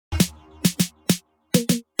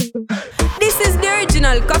This is the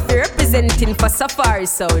original coffee representing for Safari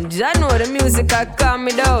Sound. I know the music will calm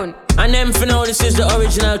me down. And them for now, this is the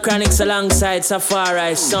original Chronics alongside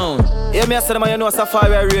Safari Sound. Yeah, me I said, man, you know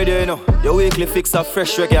Safari Radio, you know. Your weekly fix of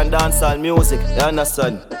fresh reggae and dancehall music. You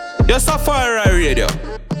understand? Your Safari Radio.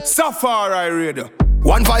 Safari Radio.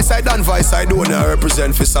 One voice side and voice side don't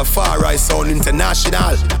represent for Safari Sound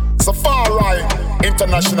International. Safari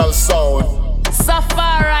International Sound.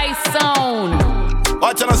 Safari Sound.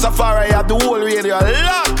 Watch on Safari, you have the whole radio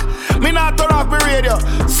lock. Me not turn off my radio.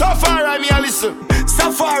 Safari, me a listen.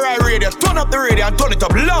 Safari Radio, turn up the radio and turn it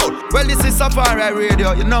up loud. Well, this is Safari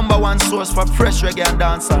Radio, your number one source for fresh reggae and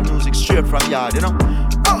dancehall music straight from yard, you know.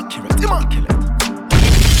 Immaculate.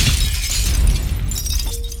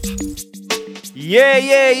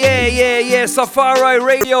 Yeah. Safari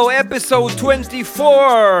Radio episode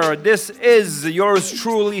 24. This is yours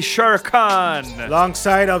truly, Sherkan.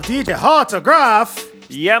 Alongside of DJ Autograph.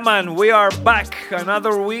 Yeah, man, we are back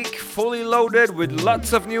another week, fully loaded with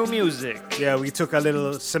lots of new music. Yeah, we took a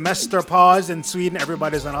little semester pause in Sweden.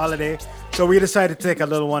 Everybody's on holiday, so we decided to take a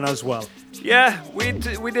little one as well. Yeah, we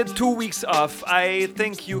did 2 weeks off. I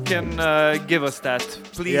think you can give us that,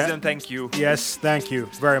 please, and thank you. Yes, thank you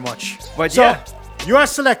very much. But so, yeah. You are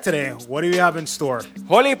select today. What do you have in store?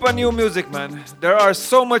 Whole heap of new music, man. There are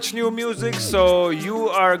so much new music, so you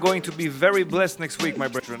are going to be very blessed next week, my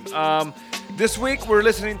brethren. This week we're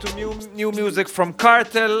listening to new music from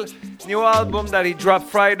Cartel, new album that he dropped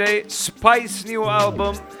Friday, Spice new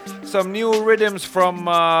album, some new rhythms from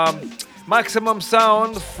Maximum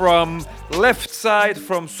Sound, from Left Side,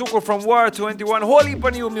 from Suko, from War 21, whole heap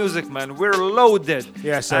of new music, man. We're loaded.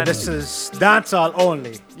 Yeah, so this is dancehall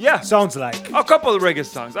only. Yeah. Sounds like. A couple reggae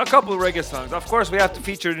songs. Of course, we have to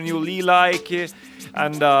feature the new Lila Ike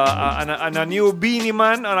and a new Beanie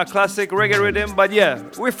Man on a classic reggae rhythm. But yeah,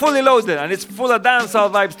 we're fully loaded and it's full of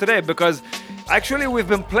dancehall vibes today because actually we've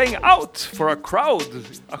been playing out for a crowd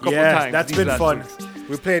a couple times. Yeah, that's been fun.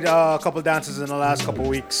 We played a couple dances in the last couple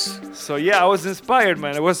weeks. So yeah, I was inspired,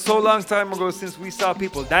 man. It was so long time ago since we saw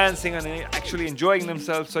people dancing and actually enjoying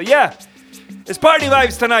themselves. So yeah, it's party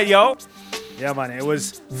vibes tonight, yo. Yeah, man, it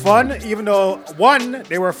was fun, even though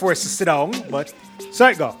they were forced to sit down, but so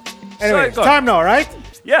it go. Anyway, time now, right?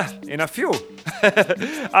 Yeah, in a few.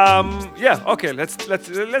 Yeah, okay, let's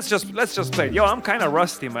just play. Yo, I'm kind of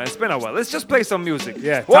rusty, man. It's been a while. Let's just play some music.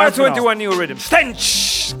 Yeah, War 21 new rhythm.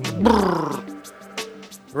 Stench. Brrr.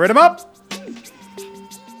 Rhythm up.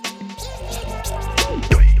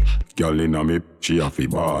 Girl inna me, she a fi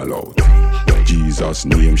ball out. Jesus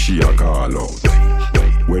name, she a call out.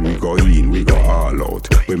 When we go in, we go all out.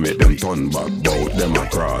 We make them turn back, bout them a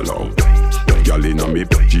crawl out. Girl inna me,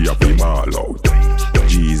 she a fi ball out.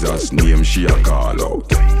 Jesus name, she a call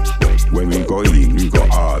out. When we go in, we go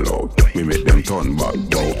all out. We make them turn back,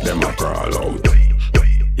 bout them a crawl out.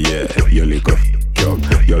 Yeah, you lick up,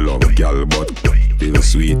 you love girl, but still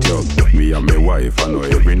sweet, yo. Me and my wife, I know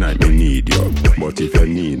every night me need you. But if you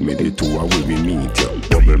need me, the two I will be meet you.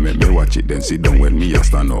 Bubble make me watch it, then sit down when me a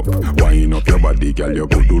stand up. Wind up your body, girl, you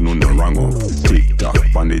could do no wrong up. Tick tock,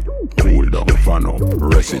 pan it, cool down, fan up,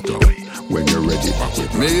 rest it up. When you're ready, back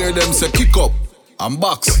with me. Me hear them say kick up and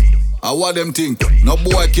box. I what them think? No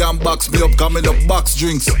boy can box me up, coming up box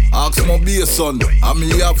drinks. Ask my be a son, and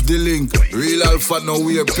me have the link. Real alpha no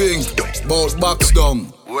wear pink. Bout box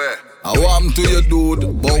down. Where? I want to you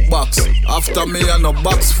dude, bout box. After me and no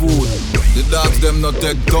box food. The dogs them not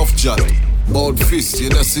take tough chat. Bout fist, you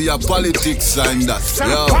don't see a politics sign that.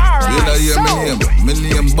 Yo, you don't hear me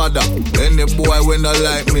name Bada. Any boy when I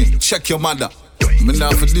like me, check your mother. Me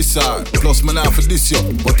not for this hard, plus me not for this yo.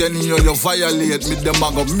 But any you violate me, them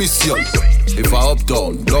I go miss you. If I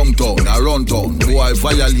uptown, downtown, I run town, boy I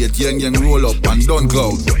violate, yang roll up and done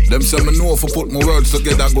clown. Them say me know if I put my words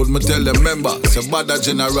together good, me tell them member. Say Bada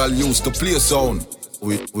General used to play sound.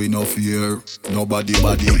 We no fear, nobody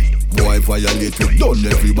body. Boy violate, we done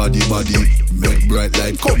everybody body. Make bright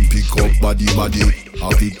like come pick up body.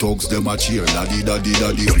 All the thugs them a cheer, daddy.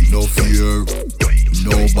 We no fear,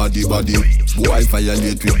 nobody body. Boy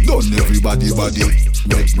violate, we done everybody body.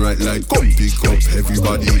 Make bright like come pick up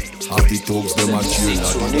everybody. All the thugs them a cheer,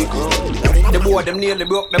 daddy. The boy them nearly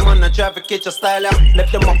broke them on the traffic catch a style.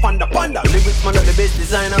 Left them up on the panda. Lyrics man of the best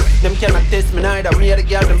designer. Them cannot test me neither. Me the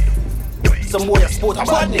girl them. Some boy a sport a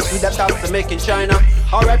badness with that tax they make in China.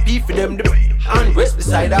 R.I.P. for them, and rest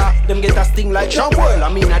beside her. Them get a sting like Sean World.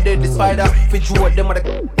 I mean I did the spider. Fit you them at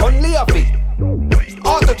the only of it.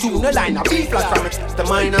 Auto auto tune, the line, a B flat from it. The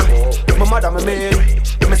minor, my mother, my man.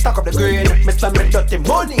 Me stack up the green, me spend me dirty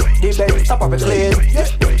money. The bed top of the clean, yeah.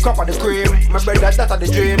 Crop of the cream, my brother that of the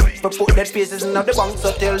dream. But put dead faces in the bank,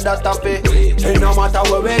 so till that happy. It no matter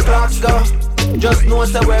where we clocks go, just know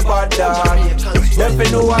say we bad dog. Them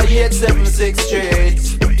fi know I 876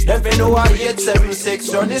 streets. Them fi know I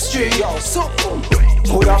 876 on the street. So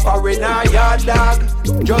put up a in our yard dog.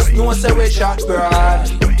 Just know say we shot broad.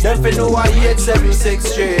 Them fi know I 876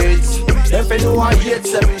 streets. Them fi know I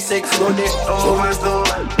 876 on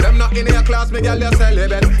the Them not in your class, me girl you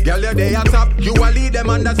celibate. Girl you dey on top, you a lead them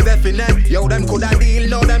and that's definite. Yo them coulda deal,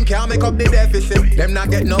 no them can't make up the deficit. Them not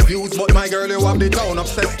get no views, but my girl you have the town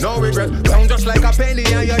obsessed. No regret, sound just like a penny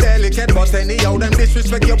and you're delicate. But anyhow them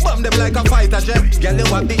disrespect, you bomb them like a fighter jet. Girl you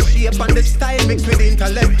have the shape and the style mixed with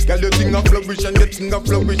intellect. Girl you think of flourish and you think of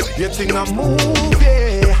flourish. You think of move,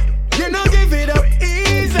 yeah. You know give it up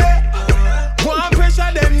easy. One pressure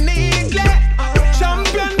them neatly.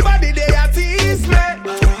 Champion body they a tease me.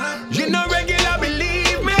 You know regular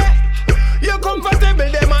believe me. You comfortable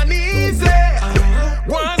them and easy.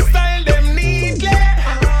 One style them neatly.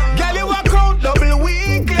 Girl you walk out double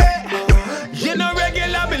weekly. You know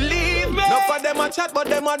regular believe me. Not for them a chat but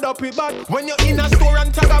them a dopey bad. When you in a store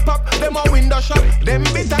and tag a pop, them a window shop. Them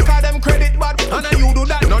bitter call them credit bad. And you do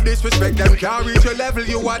that, no disrespect them. Can't reach your level,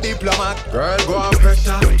 you a diplomat. Girl go on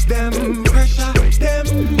pressure them.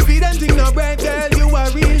 Feed them thing no bread, girl, you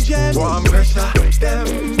a real gem. Go on pressure them.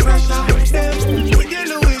 With your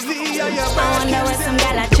Louis V and your I wonder what some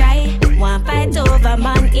gal a try. One fight over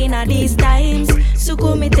man in a these times. So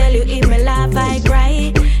come me tell you if me laugh I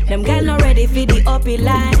cry. Them gal not ready for the uppy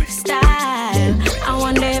lifestyle. I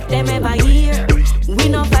wonder if them ever hear. We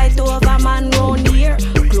no fight over man round here.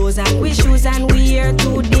 Clothes and we shoes and we here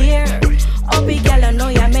too dear. Uppy gal I know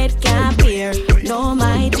ya made can't peer. No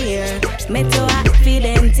my dear, me too hot for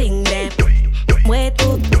them thing them. Way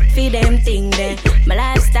too for them thing them. My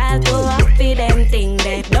lifestyle too hot for them thing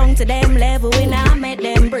them. Down to them level we now make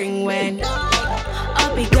them bring when.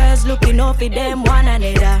 Uppy girls looking out for them one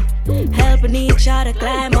another. Helping each other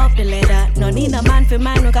climb up the ladder. No need a man for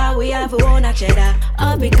man because we have our own a cheddar.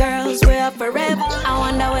 Uppy girls we up forever. I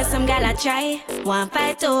wonder where some gal a try. One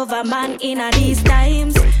fight over man in a these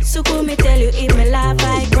times. So could me tell you if me laugh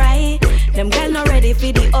I cry. Them gal not ready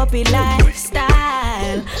for the uppy lifestyle.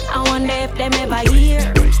 I wonder if them ever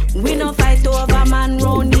hear. We no fight over man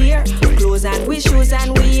round here. Clothes and we shoes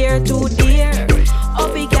and we here too dear.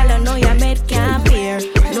 Uppy gal I know ya made can't fear.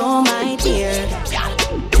 No my dear.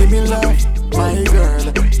 Give me love, my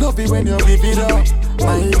girl. Love it when you give it up,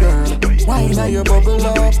 my girl. Wine now you bubble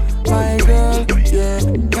up, my girl. Yeah,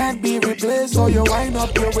 can't be replaced, so you wind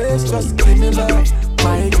up your waist. Just give me love,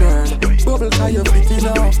 my girl. Bubble cause you fit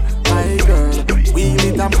enough, my girl. Wheel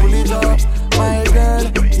it and pull it up, my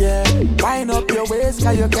girl. Yeah, wind up your waist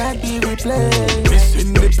cause you can't be replaced. Miss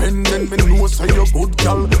Independent, me know say you good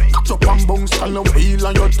gal. Catch up and bounce, call no wheel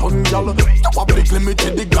and your tongue gal. You have the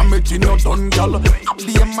limited, the damage in your done gal. Up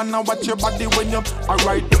the man and watch your body when you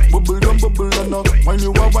alright. Bubble down, when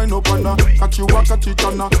you a wind up and catch you a catch it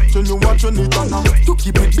and turn you a turn it and you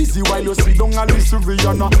keep it busy while you sit down and listen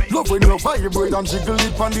Rihanna. Love when you vibrate and jiggle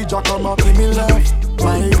it on the jackhammer. Give me love,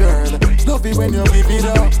 my girl. Love it when you give it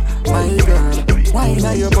up, my girl. Wine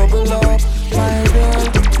now you bubble up, my girl.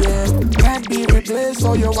 Yeah, can't be replaced,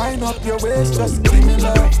 so you wind up your waist. Just give me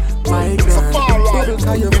love, my girl. Bubble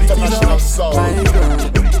cause you fit enough, my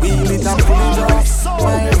girl. Wheel it and pull it up,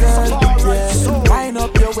 my girl. Yeah, wind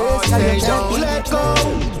up your waist cause you can't let go.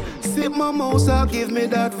 Sip my mouse out, give me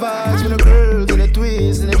that vibes. With the girls and the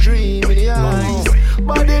twist and the dream in the eyes.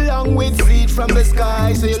 Body long with seed from the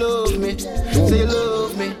sky. Say you love me, say you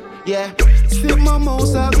love me. Yeah, sip my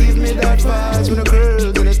mouse out, give me that vibes. With the girls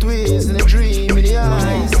and the twist and the dream in the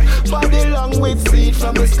eyes. Body long with seed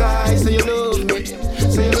from the sky. Say you love me,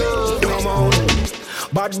 say you love me. Come on.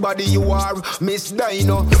 Bad body you are, Miss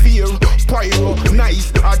Dino. Fear, pyro,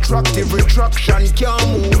 nice, attractive retraction. Can't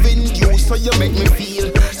move in you, so you make me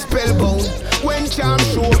feel spellbound. When charm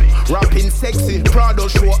show, rapping sexy, Prado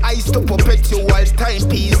show, eyes to perpetual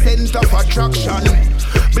timepiece, center of attraction.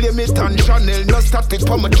 Blame it on Chanel, no static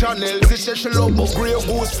on my channel. This is love, but grey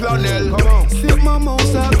goose flannel. Come on. Sip my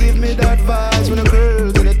mouse and give me that vibes. When the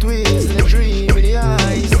girls and the twist and the dream in the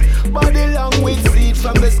eyes. Body long with seed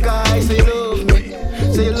from the sky. Say you love me,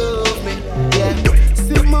 say you love me, yeah.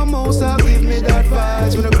 Sip my mouse and give me that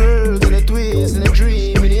vibes. When the girls and the twist and the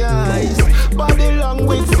dream in the eyes. Body long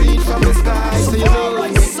with seed from the sky. Say you love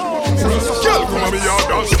me, say you love me. Girl, come here,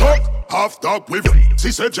 don't stop. Half talk with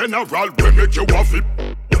Sister General, we make you waffle.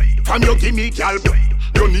 From you give me gal,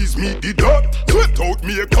 your knees me the dirt. Sweat out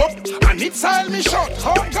makeup, and it style me shot.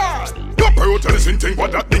 Oh God. Up her out to listen thing,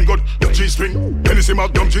 what that thing got. G-string, Hennessy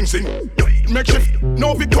Magnum jinxing. Makeshift,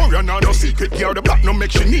 no Victoria, no secret. Gear the back, no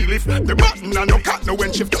make she knee lift. The button and no cat, no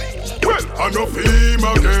when shift. Well, I no fame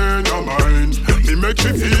again, no mind. Me make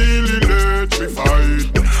she feel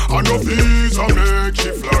electrified. I no visa make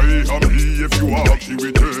she fly. And me if you walk, she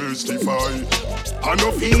will testify. I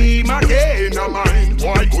no fame again, no mind.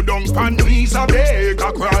 Why go down pan knees a beg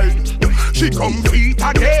a cry? She come feet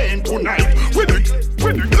again tonight. With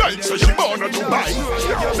the lights, so she born a Dubai.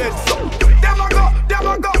 Them a go, them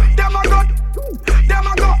a go, them a go. Them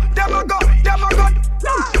a go, them a go, them a go.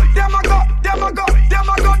 Them a go, them a go, them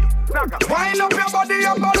a go. Wind up your body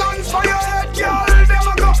and balance for your head, girl. Them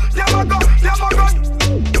a go, them a go, them a go.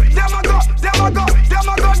 Them a go, them a go, them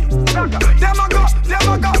a go. Them a go, them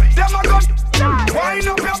a go, them a go. Wind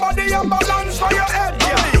up your body and balance for your head,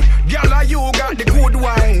 girl. Girl, you got the good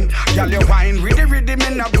wine. Girl, you wine with the rhythm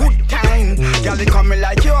in a good time. Girl, you coming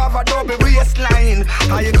like you have a double waistline.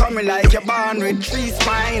 How you coming like you're born with 3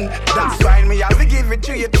 spine. That's why me have to give it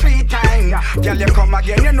to you 3 times. Girl, you come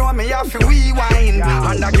again, you know me have to rewind.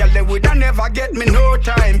 And a girl, they woulda never get me no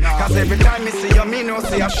time. Cause every time me see you, me no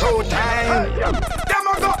see a show time. Them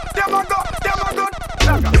a go, them a go, them a go.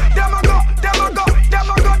 Them a go, them a go, them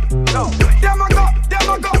a go. Them a go, them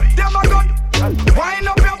a go, them a go. Wind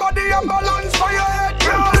up your body and balance for your head,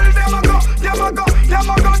 girl. Them a go, them a go, them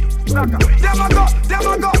a go. Them a go, them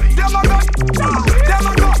a go, them a go. Them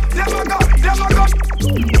a go, them a go, them a go.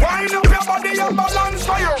 Wind up your body and balance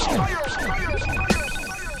for your.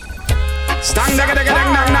 Stang dang dang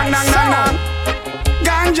dang dang dang dang.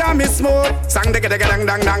 Ganja me smoke. Sang dang dang dang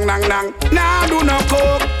dang dang dang. Nah do no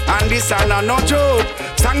coke, and this are no joke.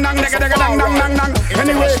 Sang dang dang dang dang dang dang.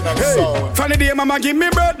 Anyway, hey, funny day mama give me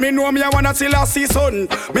birth, me know me I wanna see last season.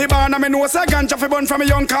 Me born and me know say ganja fi burn from me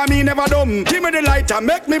young, cause me never dumb. Give me the lighter,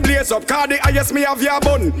 make me blaze up, cause the highest me have your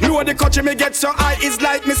bun. Know the country me get so high, it's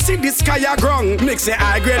like me see the sky a grung. Mix the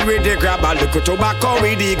high grade with the grab, a little tobacco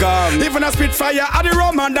with the gum. Even a spit fire at the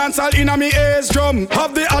rum and dance all inna me ace drum.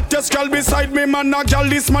 Have the hottest girl beside me, man, a girl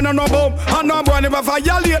this man a no bum. And no boy never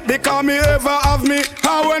violate because me ever have me.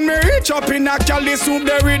 And when me reach up in a Cali soup,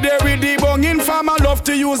 they the bung in farm, I love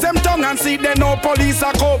to use them tongue and see they no police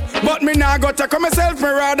a come. But me nah go take on myself, me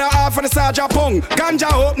rather half of the Saja Pong.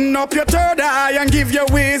 Ganja open up your third eye and give you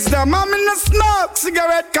wisdom. I'm in a smoke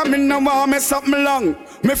cigarette, coming no more, me something long.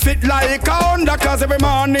 Me fit like a Honda, cause every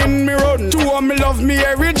morning me run. 2 of me love me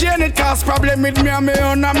every Jane, it cause problem with me and me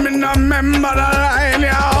own. And me no remember the line,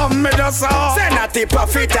 yeah, me just saw. Say natty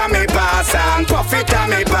profit and me pass on, profit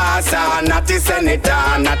and me pass on. Natty send it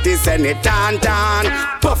on, natty send it on,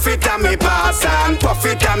 profit and me pass on,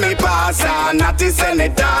 profit and me pass on. Natty send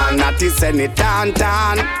it on, natty send it on,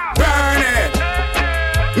 burn it.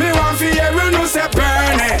 Me want for you know say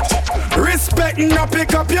burn it. Respect no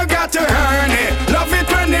pick up, you got to earn it. Love it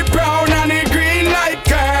when it brown and it green like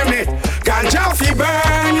Kermit. Ganja fi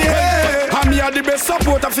burn, yeah. I'm here the best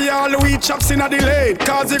supporter for all the weed chops in the lane.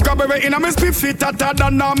 Cause you grab it in a me spit fit hotter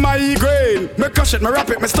than a migraine. Me crush it, me wrap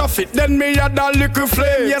it, me stuff it, then me add a little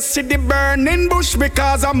flame. Yes, see the burning bush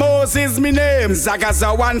because of Moses me name.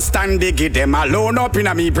 Zagaza one stand, they give them alone up in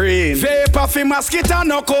a me brain. Vapor fi mosquito,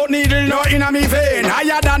 no coat needle, no in a me vein.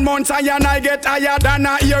 Higher than Mount Zion, I get higher than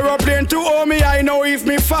a aeroplane. To owe me, I know if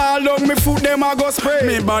me fall down, me foot them a go spray.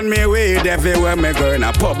 Me burn me weed everywhere me go in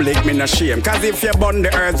a public, me no shame. Cause if you burn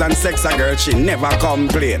the herbs and sex a girl, she never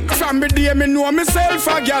complain. From the day me know myself,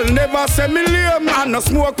 a girl never say me lame. And no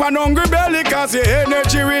smoke pan hungry belly cause your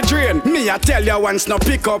energy redrain. Me I tell you once, no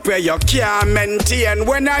pick up where you can't maintain.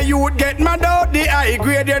 When a youth get mad out the high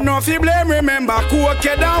grade, you know fi blame. Remember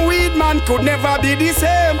cocaine and weed man could never be the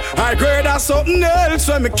same. High grade or something else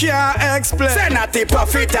when me can't explain. Say natty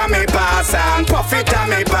profit and me pass on, profit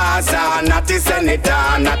and me pass on. Natty send it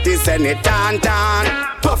on, natty send it on.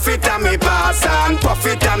 Profit and me pass on,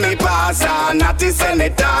 profit and me pass on. Natty send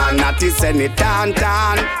it on, natty send it on.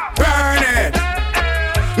 Burn it.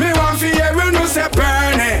 Me want for you know say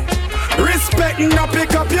burn it. Respect no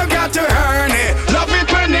pick up, you got to earn it. Love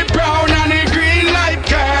it when it brown and it green like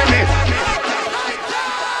Kermit.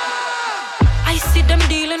 I see them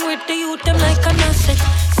dealing with the youth, them like an asset.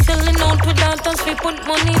 Selling out without us, we put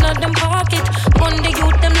money in them pocket. Run the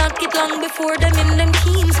youth, them lock it long before them in them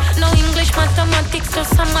teens. No English, mathematics,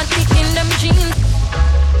 just somatic in them jeans.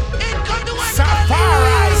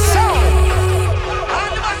 Safari Sound.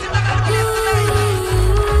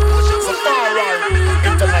 Safari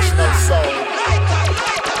International Sound.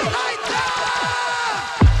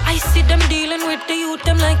 I see them dealing with the youth,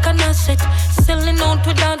 them like an asset. Selling out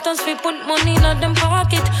without us, we put money in them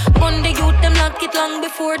pocket. Run the youth, them lock it long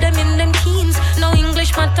before them in them teens. No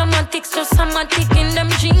English, mathematics. automatics, just somatic in them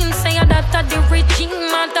jeans. Say that the regime,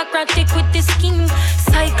 autocratic with the scheme.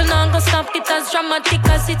 Cycle now go stop it as dramatic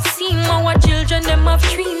as it seems. Our children, them have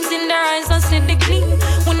dreams in their eyes and see the gleam.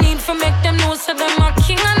 We need to make them know so them are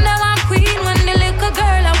king and them are queen. When the little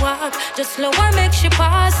girl I walk, just slow her make she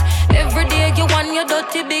pass. Every day you want your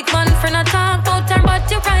dirty big man friend a talk about her, but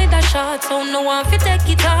you ride a shot, so no one fi take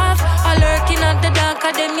it off. I lurking at the dark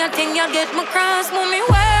of them, you think you get my cross. Mommy,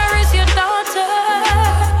 where is your daughter?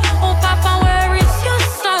 Oh Papa, where is your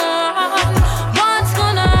son? What's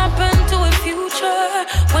gonna happen to a future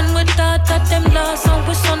when we thought that them lost and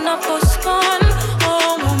we son of us gone?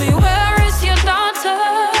 Oh mommy, where is your daughter?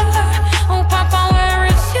 Oh Papa, where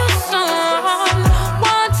is your son?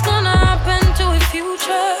 What's gonna happen to a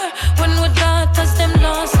future when we thought that them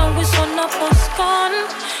lost and we son of us gone?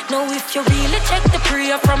 Now if you really check the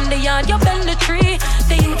prayer from the yard, you bend the tree.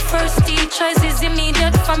 The youth first teachers is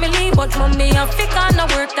immediate family, but mommy Africa no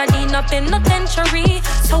work that in a penitentiary.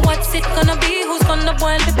 So what's it gonna be? Who's gonna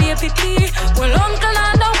boil the baby pea? Well, uncle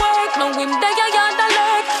and the work, no him there you yard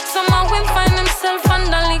alert. Somehow him find himself on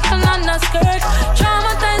the little and the skirt.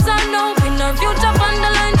 Traumatized I know, in our future on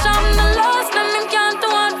the line, jam the lost, them him can't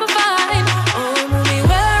do what provide. Oh mommy,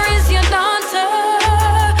 where is your daughter?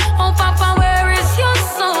 Oh Papa, where is your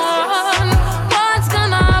son? What's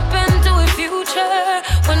gonna happen to a future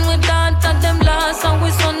when we thought that them lost and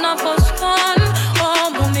we son of us gone?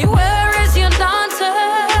 Oh mommy, where is your daughter?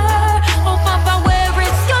 Oh Papa, where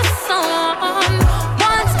is your son?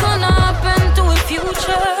 What's gonna happen to a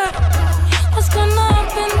future? What's gonna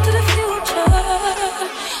happen to the future?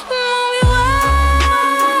 Mommy,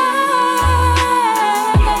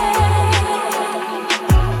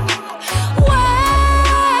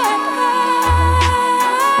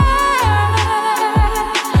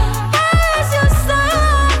 where's your son?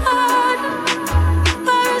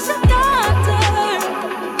 Where's your daughter?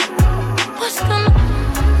 What's gonna,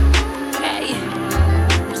 hey,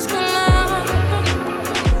 what's gonna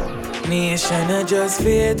happen? Nation I just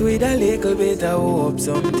faith with a little bit of hope.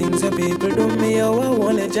 Some things that people do me how I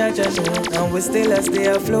wanna judge I know. And we still a stay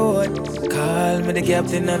afloat. Call me the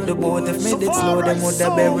captain of the boat. If me did slow them would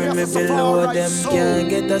have bury me below. Them can't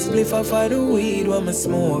get a spliff off of the weed when me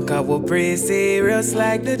smoke. I will pray serious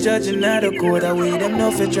like the judge in the court. I weed them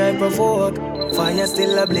nothing try provoke. Fire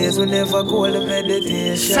still ablaze, we never call the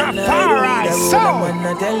meditation. I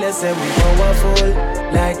wanna tell you say we powerful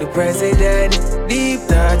like the president. Deep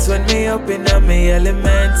thoughts when me up in my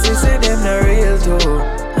elements. They say them not real too,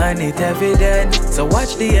 and it evident. So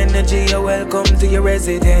watch the energy, you're welcome to your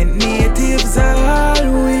resident. Natives are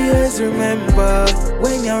always remember.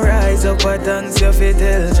 When you rise up at thanks you fit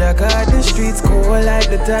tell Jack. The streets cold like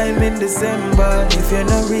the time in December. If you're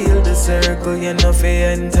not real the circle, you're not fi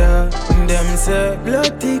enter. Them say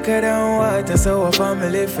blood thicker than water, so a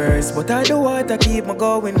family first. But I do water keep me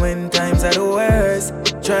going when times are the worst.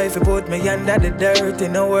 Try to put me under the dirt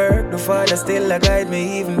in the work. The Father still a guide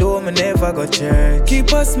me even though me never go church.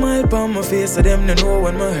 Keep a smile on my face so them don't know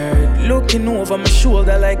when me hurt. Looking over my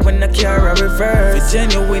shoulder like when I carry a reverse. For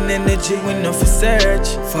genuine energy we no for search.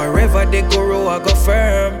 Forever they go row I go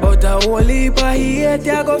firm. But a whole heap of hate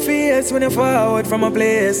I go face when I forward from a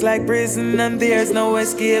place like prison. And there's no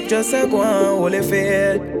escape, just a go on holy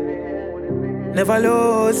faith. Never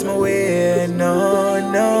lose my way,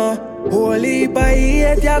 no, no. Holy by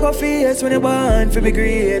hate, ya go face when you born for be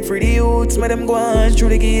great. For the youths, make them go on through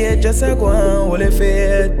the gate. Just a go on, holy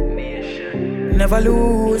faith. Never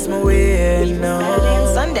lose my way, no.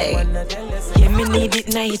 Sunday, yeah, me need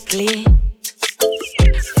it nightly.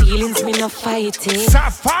 Feelings me no fight it.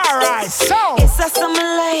 Safari, so it's a something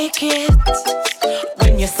like it.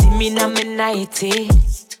 When you see me now me nighty.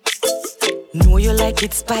 Know you like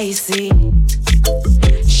it spicy.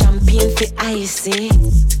 Champagne for icy.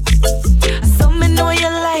 So me know you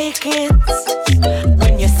like it.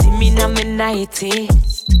 When you see me now me nighty.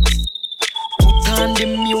 Put on the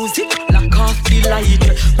music, lock off the light.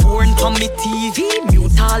 Porn on me TV,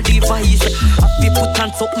 mute all device. Happy put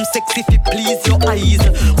on something sexy fi please your eyes.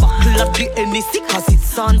 Buckle up the NC cause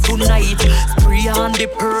it's on tonight. Spray on the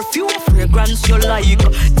perfume, fragrance you like.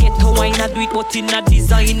 Get to wine and do it but in a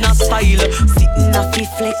designer style. Sitting a fi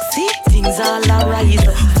flexi, things all arise.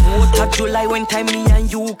 4th of July when time me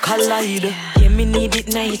and you collide. Yeah, me need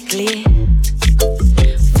it nightly.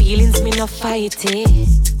 Feelings me no fight it.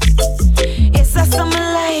 It's a something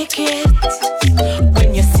like it.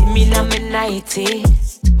 When you see me now me nighty.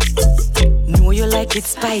 Know you like it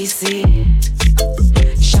spicy.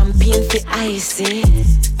 Champagne for icy.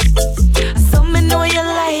 So me know you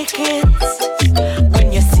like it.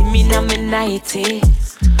 When you see me now me nighty.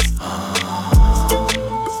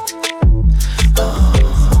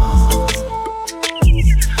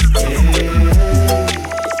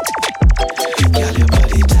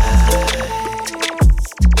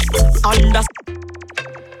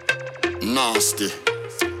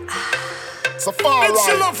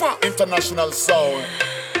 International sound.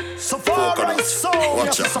 Safari soul.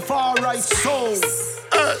 Yes, Safari soul.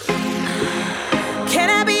 Can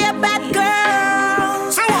I be a bad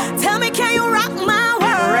girl? Tell me, can you rock my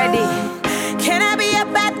world? Ready. Can I be a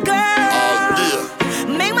bad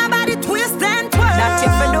girl? Make my body twist and twirl. That's it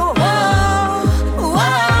for no. Whoa,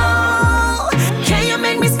 whoa. Can you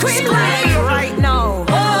make me scream like right now?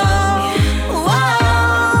 Whoa,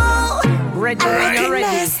 whoa. Ready, ready.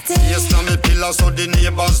 Yes, now me pillar so the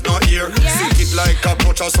neighbors not hear. Sink it like a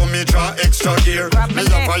culture so me draw extra gear. Me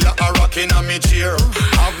a fire a rockin' on me chair.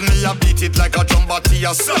 Have me a beat it like a trumpet,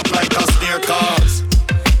 a slap like a snare cause.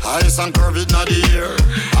 Eyes and curvy in the air.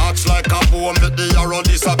 Arch like a bow, make the arrow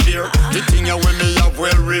disappear. The thing you with me have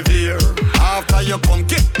well revere. After you come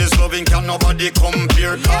get this loving, can nobody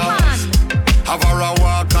compare. Cause have her a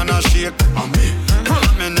walk and a shake. And me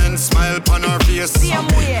prominent smile on her face.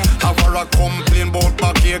 Have her a complain about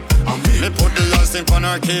backache. And me put the icing on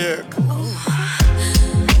her cake.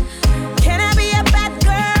 Can I be a bad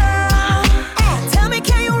girl? Tell me,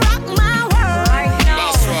 can you rock my world? Right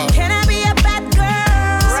now. Can I be a bad girl?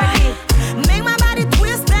 Ready. Make my body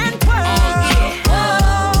twist and twirl.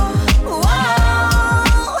 Whoa,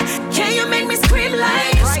 whoa. Can you make me scream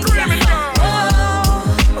like whoa,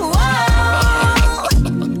 whoa.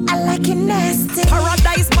 I like it nasty.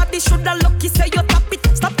 Paradise body shoulda lucky say you tap it.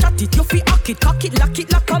 Stop chat it, you fi hack it, cock it, lock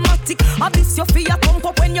it like a matic. Abyss you fi a pump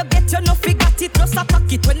up when you get you no fi got it. Just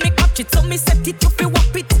attack it when me catch it, so me set it, you fi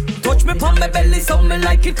whop it. Touch me pon me belly, so me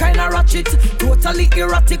like it kinda ratchet. Totally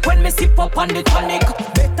erratic when me sip up on the tonic.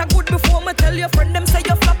 Better good before me tell your friend them say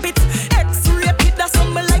you flop it. X-rated, that's how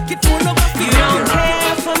me like it. Pornography. You don't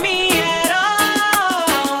care for me at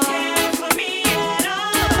all.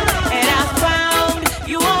 And I found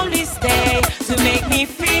you only stay to make me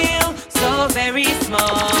feel so very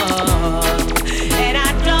small. And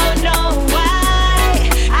I don't know why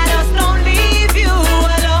I just don't leave you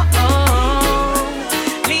alone.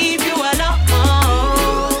 Leave you alone.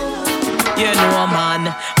 You know,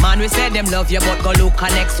 man, we say them love you, but go look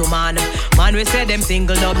at next to man. Man, we say them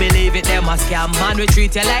single, no believe it, them a scam. Man, we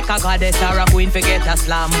treat you like a goddess or a queen, forget a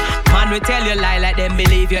slam. Man, we tell you lie like them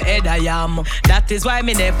believe you head I am. That is why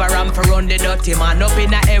me never am for run the dirty man. Up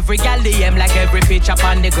in a every gal DM like every picture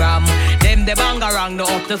on the gram. Them the bang around, no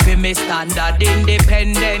up to fi me standard.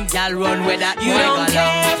 Independent gal run with that. You don't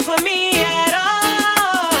care for me at all.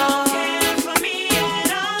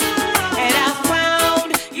 And I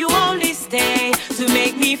found you only stay to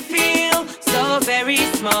make me feel so very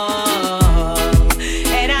small.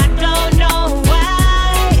 And I don't know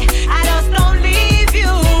why I just don't leave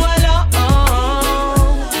you alone.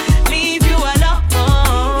 Leave you alone.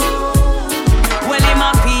 Well, I'm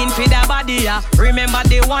a fiend for the body, yeah. Remember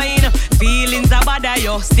the wine. Feelings are bad,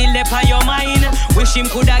 you still up on your mind. Wish him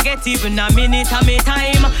coulda get even a minute of me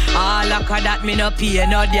time. All like that me no pay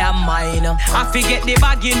no damn mind. I forget the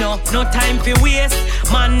bag, you know, no time for waste.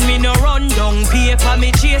 Man, me no run down, pay for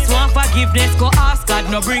me chase. Want forgiveness, go ask God,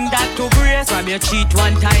 no bring that to grace. From your cheat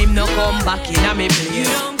one time, no come back in a me place.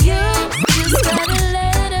 You just gotta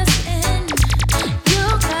let us in. You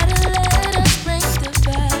gotta let us bring the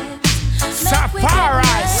vibes. Safari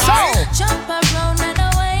soul. Jump around and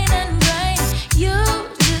wine and grind. You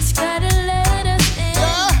just gotta let us in.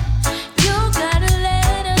 You gotta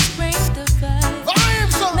let us bring the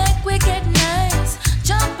vibes. Make we get nice.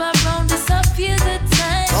 Jump around, this I feel the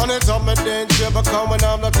time. Run it up, me danger, but come when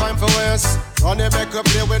I'm no time for waste. Run it, make we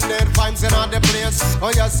play with need vibes in all the place.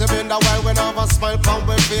 Oh yes, you been a while when I have a smile come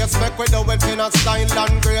with face. Make we do it in a style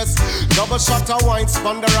and grace. Double shot of wine,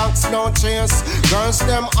 spun the rocks, no chase. Girls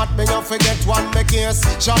them hot, me you forget one me case.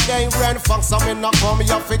 Shot they red fox, I me not come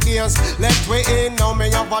you for case. Let we in, now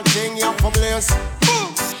me have a thing you for place.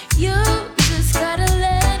 You just gotta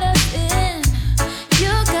let us in.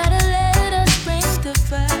 You gotta let us bring the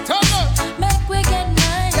vibes. Make we get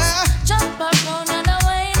nice. Jump around and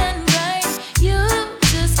wine and grind. You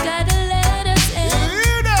just gotta let us in.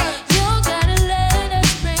 You gotta let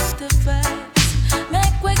us bring the vibes.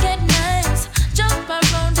 Make we get nice. Jump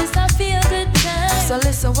around, this I feel good time. So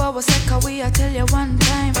listen what we say, cause we I tell you one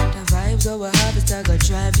time. The vibes that we have is that go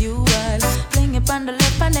drive you wild. Fling it on the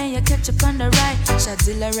left and then you catch up on the right.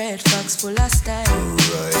 Shadzilla red fox full of style.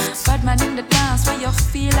 Bad man in the dance where you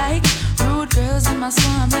feel like. Rude girls in my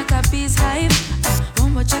swarm like a bee's hive.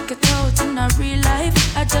 When we check it out in a real life.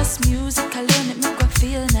 I just music alone, it make me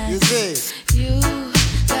feel nice. You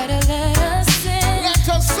gotta let us in.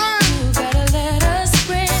 You gotta let us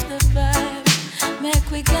bring the vibe.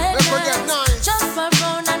 Make we get nice. Jump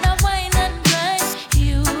around and a wine and grind.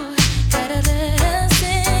 You gotta let us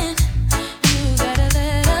in. You gotta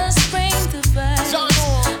let us bring the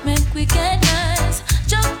vibe. Make we get nice.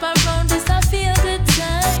 Jump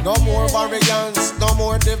variance, no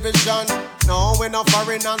more division. No, we no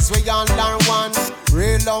foreigners, we all learn one.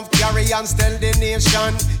 Real love carry and tell the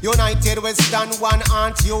nation. United we stand one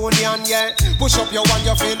ant union, yeah. Push up your one,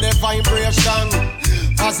 you feel the vibration.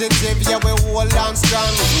 Positive, yeah, we hold on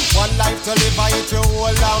strong. One life to live, I hit you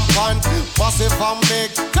hold on fun. Massive and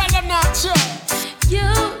big, tell them not sure. You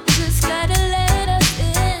just gotta let us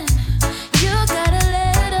in. You gotta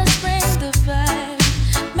let us bring the vibe.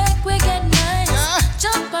 Make we get nice,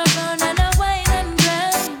 jump around and a wine and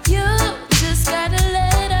grind. You just gotta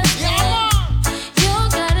let us in. You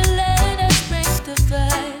gotta let us bring the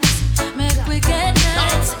vibes. Make we get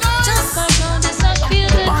nice, jump around and so feel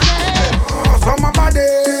the vibe. So my body,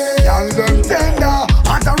 y'all them tender,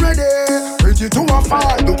 hot and ready. Pretty to a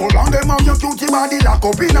fall. Look how long them have your cutie body lock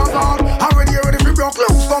up in a car. Already ready for broke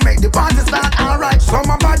loose, so make the party start. Alright, so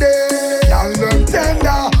my body, y'all them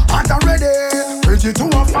tender, hot and ready. Pretty to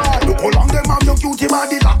a fall. Look how long them have your cutie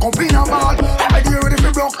body lock up in a ball. Already ready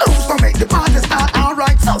for broke loose, so make the party start.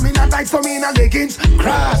 Alright, some in a tight, some in a leggings,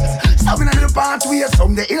 cross. Some in a little part where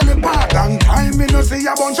some they in the park. Long time me no see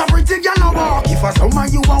a bunch of pretty gyal walk. If a summer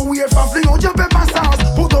you want weird for fling out your pepper sauce.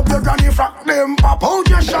 Put up your granny frock, them pop out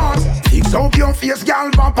your shorts. Fix up your face,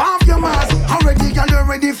 gyal, pop off your mask. Already gyal, you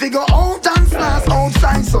ready figure out and flash.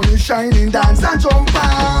 Outside sun is shining, dance and jump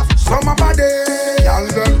off. Summer body, gyal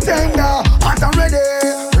them tender, hot and ready.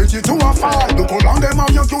 Pretty to a fall. Look how long them have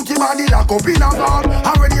your cutie body lock up in a ball.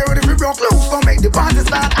 Already ready for broke loose, so make the party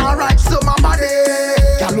start. Alright, summer body,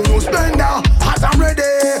 gyal no spender, hot and ready.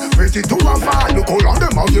 Pretty to a fall. Look how long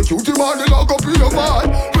them have your cutie body lock up in a ball.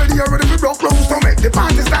 Ready for broke loose, so make the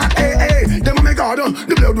party start. Hey, hey, them a me garden,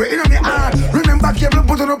 the blood way in on me heart. Remember cable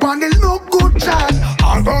put it up on the look good chat.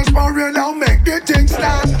 All girls power now make the thing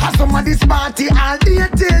start. Have some of this party all day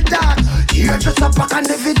till dark. Here just a pack and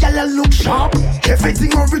every girl look sharp.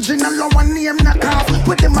 Everything original, no one name knock off.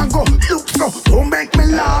 With them and go, look so, don't make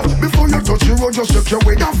me laugh. Before you touch the road, just check your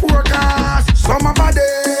way down forecast. Summer body,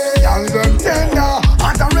 y'all them tender,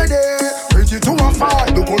 hot and ready. Pretty to a fall.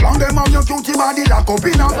 Look how long them have your cutie body lock up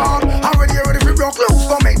in a ball. Already ready for broke loose,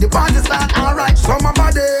 so make the party start. Alright, summer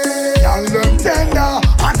body, y'all them tender,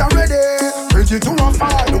 hot and ready. Pretty to a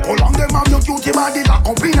fall. Look how long them have your cutie body lock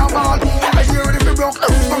up in a ball. Already ready for broke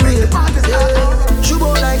loose, so make the party start.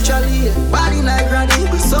 Chubo like Charlie, body like Raddy.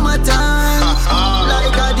 Summertime,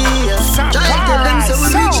 like a deer. Try to tell them so we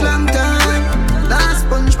reach long time. Last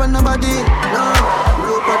punch for nobody, no.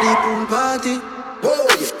 Rope for the pool party. Whoa,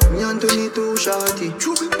 me and Tony too shorty.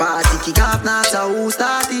 Party kick off, not so who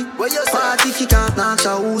start it. Party kick off, not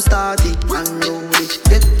so who start it. And know it,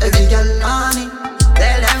 get every girl on it.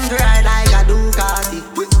 Tell them to ride like a Ducati.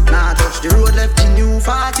 Now touch the road, left in new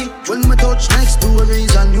 40. When me touch next door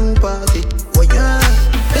is a new party. Oh yeah,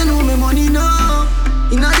 they know me money now.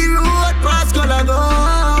 Inna the road, pass color go.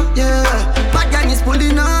 Yeah, bad gang is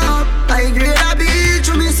pulling up. I grade a beach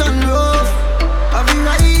with me sunroof. Have you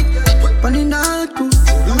right? On the night cool,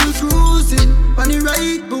 we cruising. On the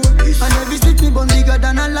right boat, and every street me bun bigger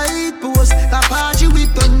than a light post. Apache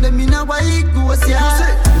with on them in a white ghost. Yeah,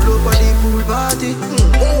 pull up on the pool party.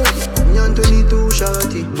 Me and 22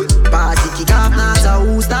 shorty. Party kick off, not so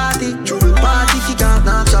who start it. Party kick off,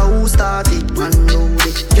 not so who start it. And know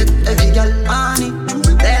they get every girl on it.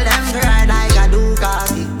 Tell them to ride like a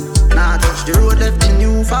Ducati. Now touch the road, left in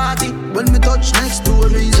new 40. When me touch next door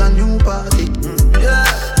is a new party. Yeah,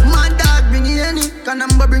 my dog bring the any.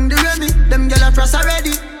 Canamba bring the Remy. Them gyal a frost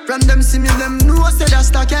already. From them see me, them know say that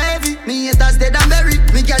stock heavy. Me haters dead and buried.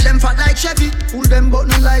 Me gyal them fat like Chevy. Pull them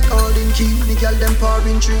button like Alden Key. Me gyal them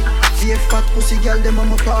pouring tree. VF fat pussy gyal them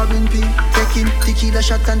I'm a pouring pee. Taking tequila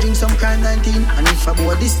shot and drink some crime 19. And if I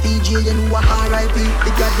board this DJ, you know a R.I.P.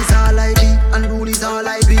 The God is all I be, and rule is all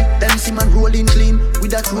I be. Them see man rolling clean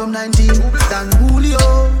with that Chrome 19. Dan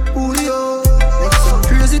Julio, Julio. Make some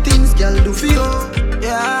crazy things gyal do for you.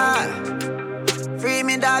 Yeah. Free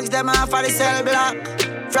me dogs, them off for the cell block.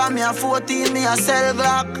 From me a 14, me a sell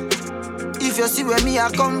Glock. If you see where me a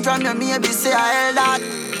come from, you maybe say I held that.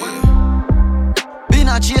 Been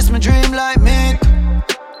a chase me dream like me.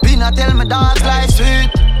 Been a tell me dogs like sweet.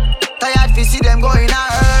 Tired fi see them going a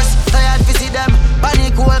hearse. Tired fi see them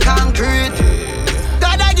panic whole concrete.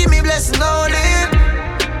 God I give me blessing no live.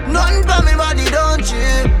 Nothing for me body don't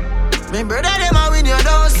cheap. Me brother them a win you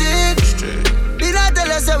don't see. Did I tell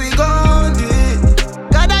us how we gon' do it?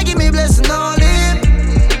 God I give me blessing no live.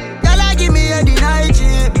 Give me a night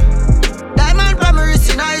jeep. Diamond from a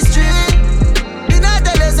wrist in high street. Did not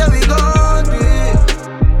tell us how we gon' do it.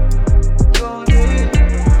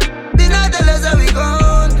 Did not tell us how we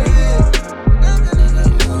gon' do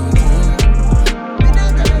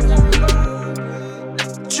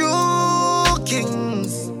it. True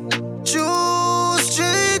kings, true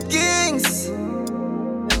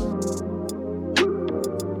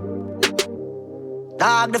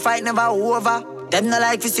dog, the fight never over. Them no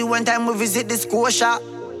like to see one time we visit the Scotia.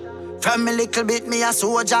 From a little bit, me a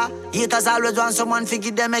soldier. Haters always want someone to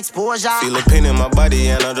give them exposure. Feel a pain in my body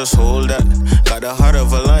and I just hold that. Got the heart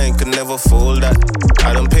of a lion, could never fold that.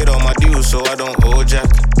 I done paid all my dues, so I don't owe jack.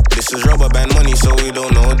 This is rubber band money, so we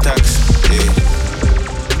don't know tax. Yeah.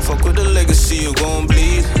 Fuck with the legacy, you gon'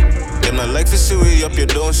 bleed. Them not like to see we up, you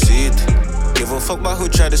don't see it. Give a fuck about who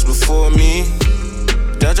tried this before me.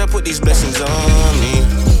 Jaja put these blessings on me.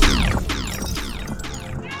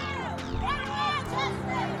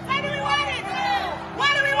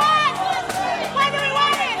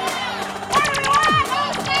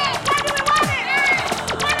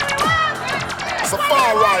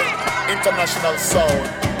 Safari International Sound.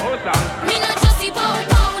 Me not just the pow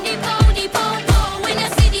pow, the pow pow. When you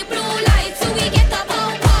see the blue light, so we get a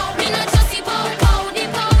pow pow. Me not just the pow pow, the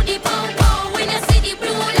pow pow. When you see the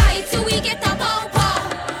blue light, so we get a pow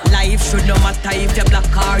pow. Life should no matter if you're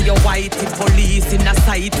black or you're white. If police in a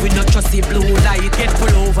sight, we not just see blue light. Get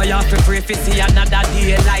pulled over, you have to pray for see another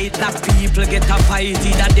daylight. Black people get a fight,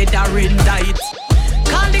 either dead or indict.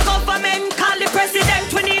 Call the government, call the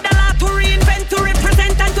president. We need a lot to reinvent, to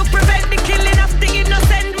represent and to prevent the killing of the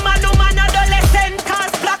innocent man, woman, adolescent.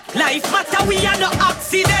 Cause black life matter, we are no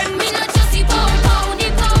accident. Me not just the pow pow, the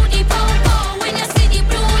pow. When you see the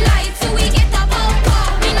blue light, so we get a pow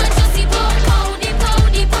pow. Me not just the pow pow, the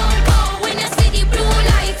pow. When you see the blue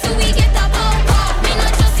light, so we get a pow pow. Me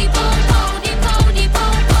not just the pow pow, the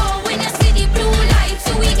pow. When you see the blue light,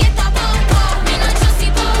 so we get a pow pow. Me not just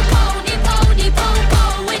the pow pow, the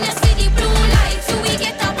pow. When you see the blue light, so we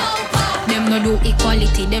get a pow pow. Them no do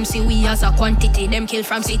equality, them see we as a quantity. Them kill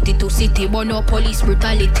from city to city, but no police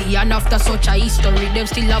brutality. And after such a history, them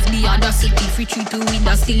still have the audacity. Free treat to with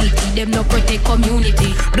hostility, them no protect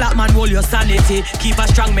community. Black man hold your sanity, keep a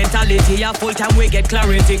strong mentality. A full time we get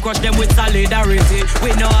clarity, crush them with solidarity.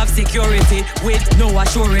 We no have security, with no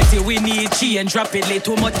assurity. We need change rapidly,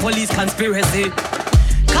 too much police conspiracy.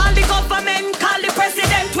 Call the government, call the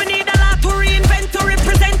president. We need a lot to reinvent, to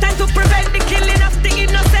represent and to prevent the killing of the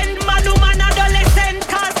innocent man, woman, adolescent.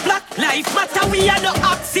 Cause black life matter, we are no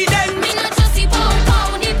accident. Me not just the pow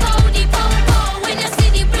pow, the pow. When you see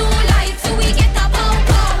the blue light, so we get a pow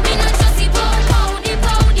pow. Me not just the pow pow, the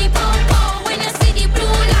pow. When you see the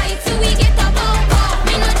blue light, so we get a pow pow.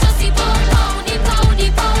 Me not just the pow pow, the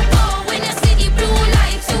pow. When you see the blue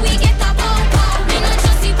light, so we get a pow pow. Me not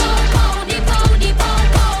just the pow pow, the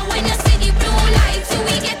pow. When you see the blue light, so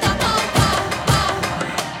we get a pow pow.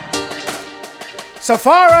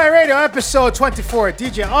 Safari Radio episode 24,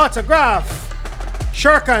 DJ Autograph.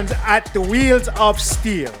 Shurkans at the Wheels of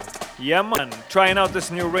Steel. Yeah, man. Trying out this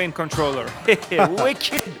new rain controller.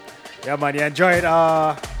 Wicked. Yeah, man. You enjoyed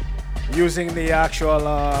using the actual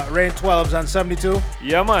Rain 12s and 72?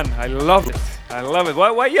 Yeah, man. I love it.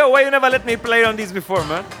 Why you never let me play on these before,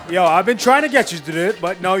 man? Yo, I've been trying to get you to do it,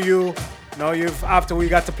 but now you've after we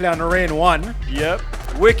got to play on the Rain 1. Yep.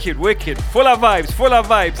 Wicked. Full of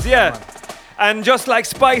vibes, yeah. And just like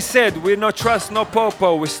Spice said, we no trust no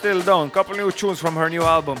Popo, we still don't. Couple new tunes from her new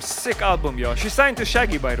album. Sick album, yo. She signed to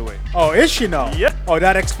Shaggy, by the way. Oh, is she now? Yep. Oh,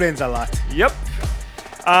 that explains a lot. Yep.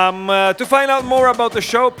 To find out more about the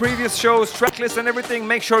show, previous shows, tracklist and everything,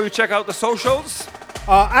 make sure you check out the socials.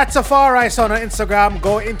 At Safari on Instagram,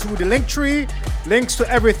 go into the link tree. Links to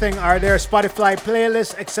everything are there. Spotify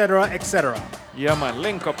playlist, etc. Yeah, man.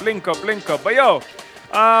 Link up. But yo,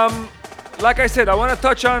 like I said, I want to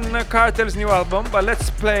touch on Kartel's new album, but let's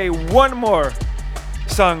play one more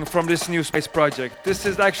song from this new Spice project. This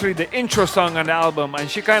is actually the intro song on the album, and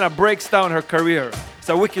she kind of breaks down her career. It's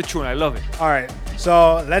a wicked tune. I love it. All right,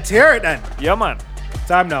 so let's hear it then. Yeah, man.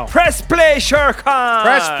 Time now. Press play, Shurkan.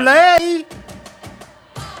 Press play.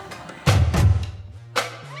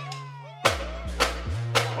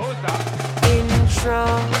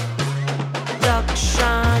 Introduction.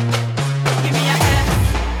 Give me a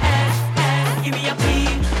F, give me a P,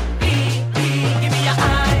 give me a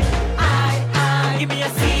I, give me a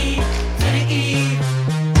C to the E.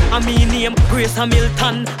 And me name Grace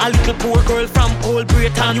Hamilton, a little poor girl from Old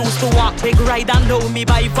Britain. Used to walk big ride and now me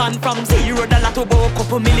buy van from $0 to about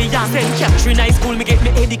couple million. St. Catherine High School, me get me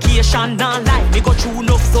education. Nah lie, me go through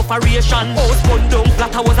enough sufferation. House bun down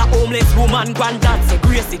flat, I was a homeless woman. Granddad say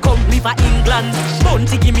Gracie come live a England.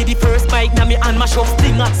 Bounty give me the first bike, now me and my shop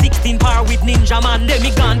sling at 16 par with Ninja Man. Then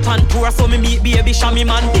me gone pan tour, so me meet baby Shammy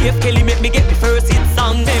Man. Dave Kelly make me get the first hit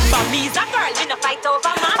song. Remember me's a girl, we no fight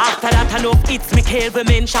over man. After that enough hits, me Calvin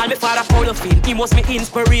mention. Me father Paul of Finn, he was me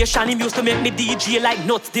inspiration. He used to make me DJ like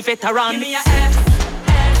Nuts the Veteran. Give me a F,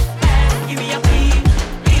 give me a P,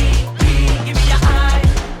 give me a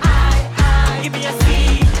I, give me a C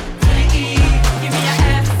to the E, give me a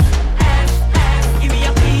F.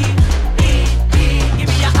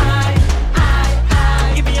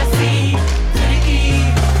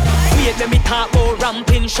 talk about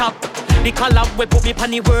ramping shop. The collab we put me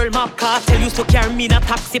on the world map. Cartel used to carry me in a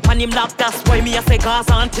taxi on him lap. That's why me a say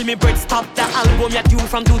Gaza until me bread stop. The album ya due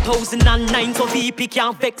from 2009. So VP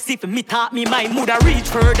can't vex if me talk me mind. Woulda reach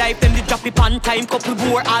further if them did drop it on time. Couple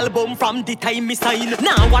more album from the time me sign.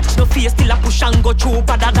 Now watch no face till I push and go through.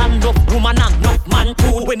 Better than enough woman and enough man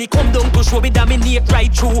too. When he come down to show me dominate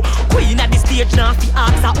right through. Queen at the stage now fi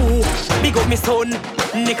ask a who. Big up me son,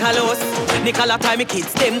 Nicholas. Nicola time me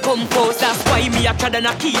kids them come close. That's why me a try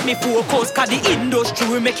to keep me focused. Cause the industry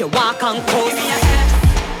will make you walk and coast. Give me a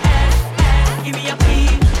S, give me a P,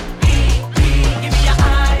 P, give me a I,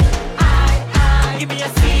 give me a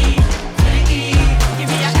C, to the E, give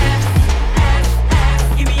me a F,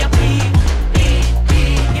 give me a P,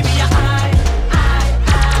 give me a I,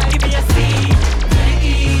 give me a C, to the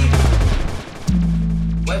E.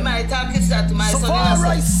 When my talk is that to my son,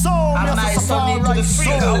 and my son into the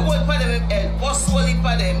free. I work for them head, what's holy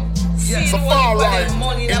for them? So far right,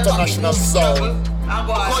 international sound.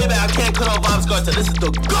 Call you back, I can't cut off Vibes Cartel, this is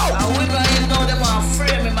the GO! I will you know them want to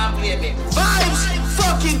frame me, man, play me. Vibes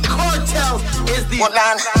fucking Cartel is the what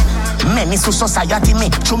land? Many to society me,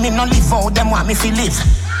 to me no live out, them want me to live.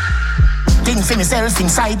 Think for myself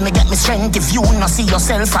inside, me get me strength. If you no see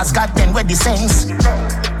yourself as God, then where the sense?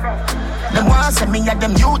 Them want say me at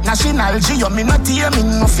them youth national Geo, me not hear me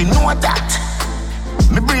nothing know that.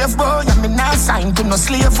 Me brave boy and me not signed to no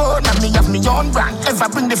slave own. And me have me own brand.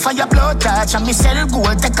 Ever bring the fire blood touch and me sell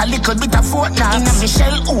gold. Take a little bit of fortnight. In a me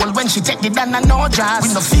shell hole when she take the down and no jazz.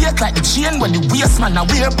 We no fake like the chain when the waist man a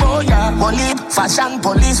wear boy. Bully, fashion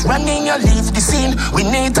police running you leave the scene. We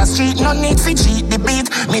need a street, no need to cheat the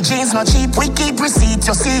beat. Me jeans no cheap, we keep receipt.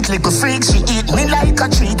 Your seat little freak, she eat me like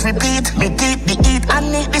a treat. Repeat, me keep the eat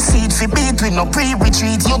and need the seed for beat. We no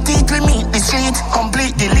pre-retreat, you think we meet the street.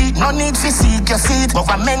 Complete delete, no need to seek your seat.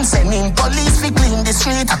 Government sending police fi clean the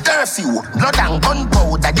street. A curfew, blood and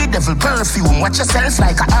gunpowder, the devil perfume. Watch yourself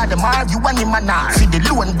like a Adamar, you and him and I. Fi the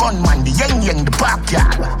lone gunman, the yang the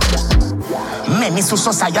backyard. Many to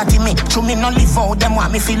society me, to me no live out, them want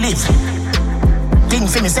me fi live. Think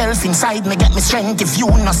for myself inside, me get me strength. If you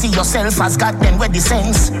no see yourself as God, then where the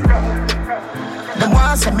sense? Them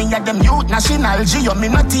want say me at them youth national Geo, me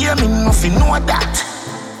not hear me nothing know that.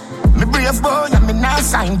 Me brave boy and me not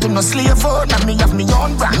signed to no slave own. And me have me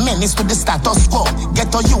own brand. Menace to the status quo.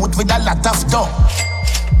 Get a youth with a lot of dough.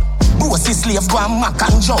 Bossy slave go and mock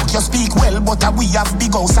and joke. You speak well but we have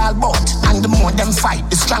big house all bought. And the more them fight,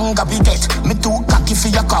 the stronger we get. Me too cocky for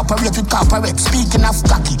your corporate with corporate. Speaking of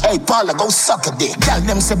cocky, hey Paula go suck a dick. Tell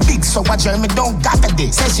them say big so watch her me don't got a dick.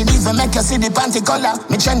 Say she even make you see the panty color.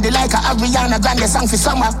 Me trendy like a Ariana Grande song for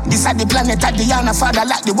summer. This are the planet at Diana father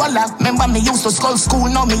like the Walla. Remember me used to school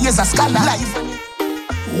now me is a scholar. Life.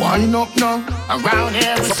 Wind up now, around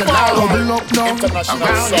here it's a law. Double up now,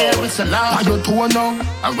 around here it's a law. Are you two now?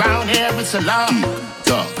 Around here it's a law.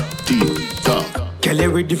 Tick tock. Girl, you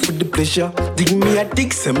ready for the pleasure? Dig me a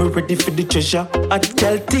dick, say me ready for the treasure. I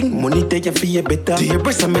tell think money there you feel better. To your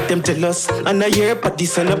breast and make them jealous. And I hear body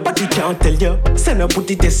son a body can't tell you. Send a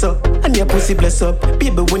put it this up, and your pussy bless up.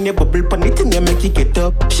 Baby when you bubble pan it and you make it get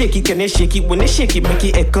up. Shake it, can you shake it? When you shake it, make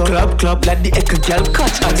it echo. Club like the echo girl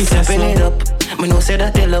catch. I be slapping it up. Me know say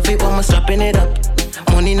that they love it when I'm slapping it up.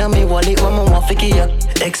 Money na me wallet when I want to up.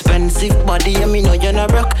 Expensive body and me know you're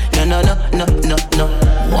not rock. No.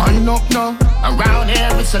 Wind up now, around here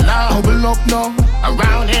it's a law. Double up now,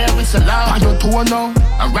 around here it's a law. Are you two now?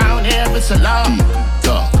 Around here it's a law.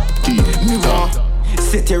 Tick tock.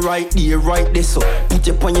 Set it right there so. Put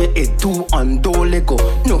you on your head too and don't let go.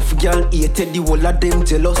 No for girl hated the whole of them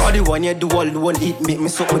jealous. All the one you do all the one it make me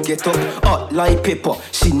something get up. Hot like pepper,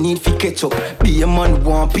 she need fi catch up. Be a man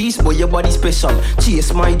one piece, but your body special.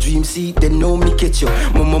 Chase my dream, see they know me catch you.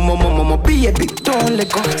 Mama, be a big don't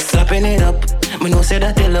let go. Slapping it up, me know say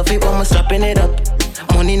that they love it when I'm slapping it up.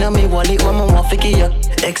 Money na me wallet when I want to up.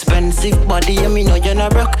 Expensive body and me know you're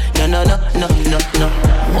not rock. No.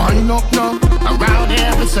 Wind up now, around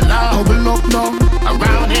here it's a law. Double up now,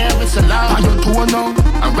 around here it's a law. Are you two now?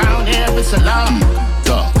 Around here it's a law.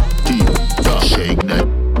 Tick tock, shake that.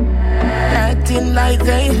 Acting like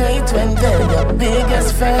they hate when they're your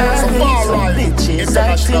biggest fans. Some bitches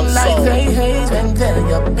acting like they hate when they're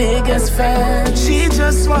your biggest fans. She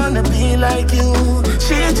just wanna be like you.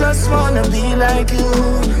 She just wanna be like you.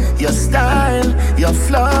 Your style, your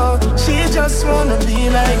flow. She just wanna be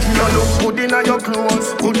like you. You look good inna your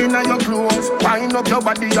clothes, good inna your clothes. Wind up your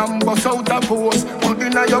body and bust out a pose. Good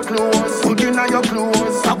inna your clothes, good inna your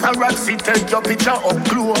clothes. Paparazzi take your picture up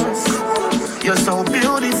close. You're so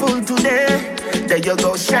beautiful today. There you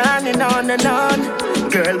go shining on and on.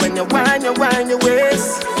 Girl, when you whine your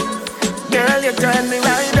waist. Girl, you turn me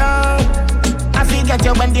right on. get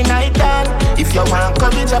you when the night done. If you want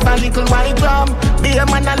courage of a little white rum, be a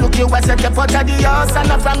man and look you as a step out of the house.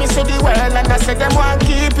 And I promise you the world and I say them want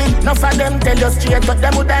keep it. None of them tell you straight but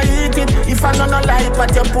them woulda eat it. If I no like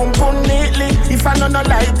what you pum pum neatly. If I no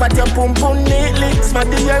like what you pum pum neatly. Smack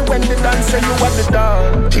the air when the dance say you have the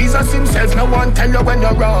dog. Jesus himself no one tell you when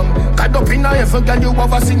you're wrong. Caught up in a effort girl you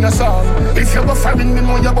ever sing a song. If you go foreign me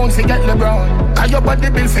know you won't forget LeBron. Cause your body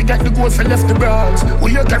bill forget the gold for left the Bronx.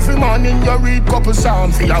 We wake every morning you read couple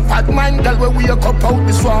songs. For your bad mind girl where we wake up out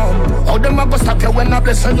the swamp. How them a go stop you when I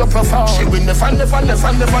bless on your perform. She will never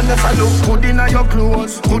look good in your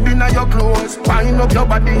clothes. Good in your clothes. Wind up your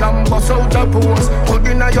body and bust out your pose. Good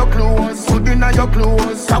in your clothes. Good in your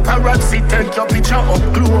clothes. Paparazzi take your picture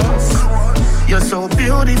up close. You're so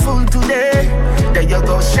beautiful today. There you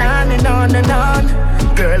go shining on and on.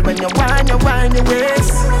 Girl, when you wind your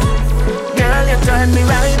waist. Girl, you turn me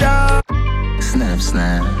right on. Snap,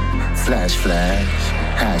 snap, flash, flash,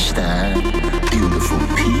 hashtag beautiful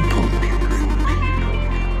people.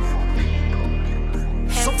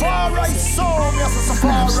 Safari soul, yes,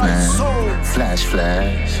 Snap, Safari snap, soul. flash,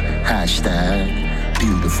 flash, hashtag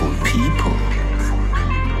beautiful people.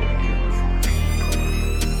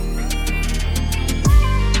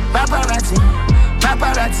 Paparazzi,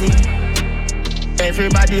 paparazzi,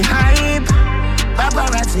 everybody hype.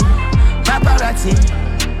 Paparazzi, paparazzi,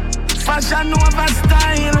 fashion over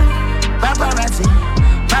style. Paparazzi,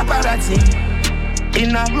 paparazzi,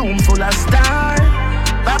 in a room full of stars.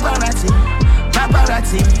 Paparazzi,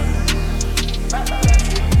 paparazzi.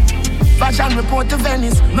 Fashion report to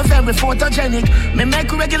Venice, me very photogenic. Me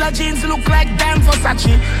make regular jeans look like damn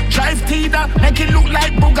Versace. Drive Tida, make it look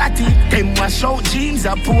like Bugatti. Them wash out jeans,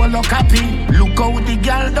 a polo copy. Look how the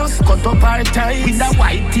girl does cut up her ties. With a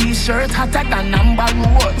white t-shirt, hotter than Amber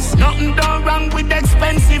Rose. Nothing done wrong with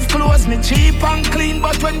expensive clothes. Me cheap and clean,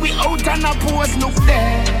 but when we out and a pose, look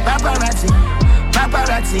there. Paparazzi,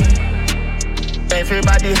 paparazzi,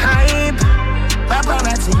 everybody hype.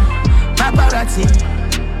 Paparazzi, paparazzi,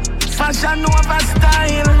 fashion over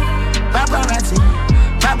style. Paparazzi,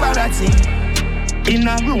 paparazzi, in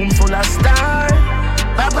a room full of stars.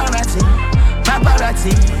 Paparazzi,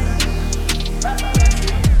 paparazzi.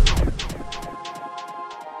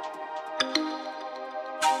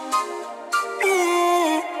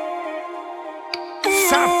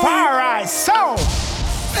 Safari soul.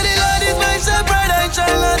 And the Lord is my shepherd, I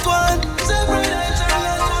shall not want. Shepherd, I shall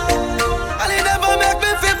not want. And he never make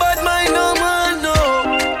me feel bad, my no man, no.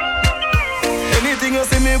 Anything you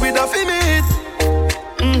see me with a feel me it.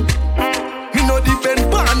 Me no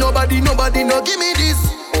depend on nobody no give me this.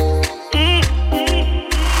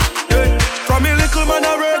 Yeah. From a little man I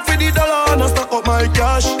work for the dollar and I stack up my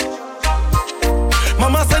cash.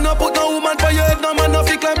 Mama say no put no woman for your head, no man no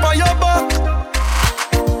fi climb for your back.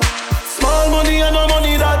 Small money and no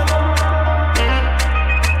money that.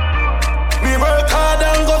 Me work hard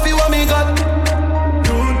and go fi what me got.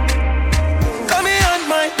 Come here and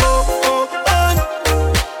my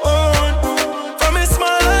on. From me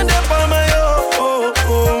small and up on my own.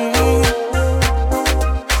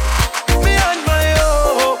 Me and my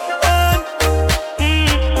own.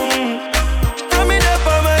 From me up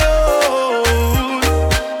on my own.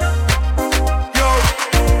 Yo,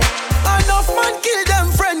 enough man kill them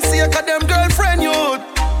friends, see cut them girlfriend youth.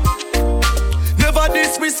 Never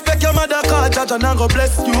disrespect your mother, cause judge and I go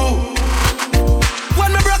bless you.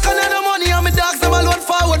 When me broke another money and me dogs them alone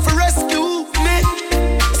forward for rescue me.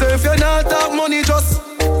 So if you not have money, just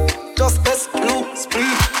excuse me.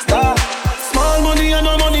 Stop. Small money and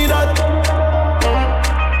no money that.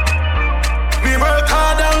 Me work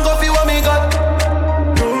hard and go fi what me got.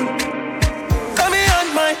 Come here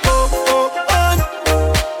and my own.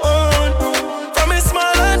 From me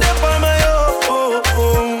small and up on my own.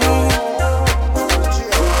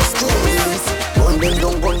 Run them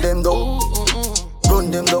down, gun them down. Run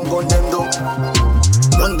them down, gun them down.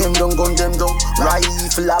 Run them down, gun them down.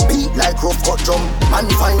 Rifle a beat like rough cut drum. Man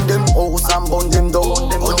find them house and burn them down.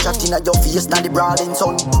 Gunshot inna your face, now the brawling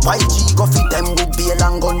sun. YG go fit them with bail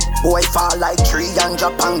and gun. Boy fall like tree and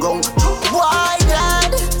drop and ground. Why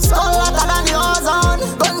dead? Skull hotter than the ozone.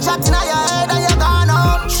 Gunshot inna your head and you gone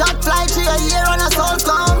home. Shot fly through your ear and a soul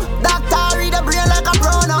come. Doctor read the brain like a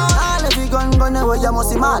pronoun. All if you gun where you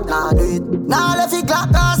must be mad, nah do it. Now if you clock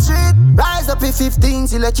the street. Rise up in 15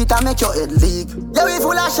 till let it make your head leak. Yeah we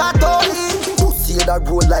full of shot only. see that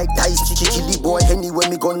roll like dice. Kill the boy anyway,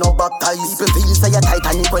 me gun no baptize. People feel say a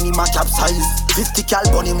Titanic when he ma capsize. 50 cal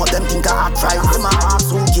bunny, but them think I try. Them a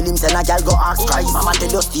ask who kill him, then a gal go ask Christ. Mama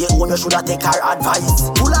tell you stay home, you shoulda take her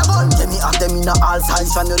advice. Full of gun, tell me have them in a all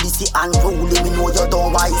size. Family see and rule, me know you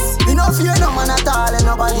don't wise. Me no fear no man at all, and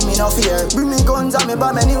nobody me no fear. Bring me guns and me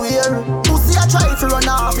bomb anywhere. Pussy a try to run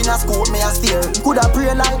off in a school, me a steer. Coulda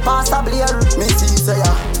pray like Pastor Blair. Me see say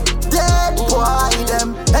ya dead boy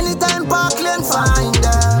them. Anytime Parkland find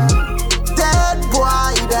them. Dead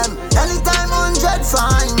boy them. Anytime 100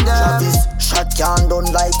 find them. Travis shot can done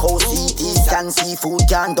like how CT scan seafood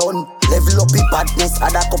can done. Level up the badness,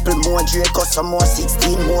 add a couple more Draco, some more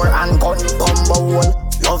 16 more and gun. Bumble hole,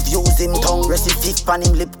 love use him tongue. Recipe fifth pan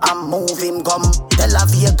him lip and move him gum. Tell a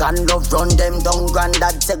vegan love run them down.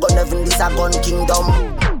 Granddad say gun heaven this a gun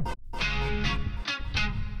kingdom.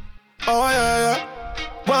 Oh yeah, yeah.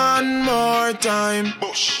 One more time.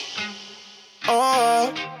 Bush.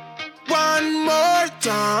 Oh, one more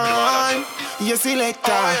time. You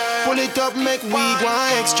selector, pull it up, make we go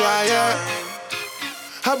extra, yeah.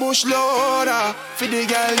 A bush loader, for the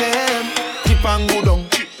girl them. Dip and go down.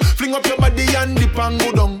 Fling up your body and dip and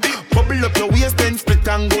go down. Bubble up your waist then split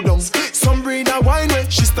and go down. Some breed a wine where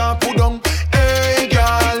she start put down. Hey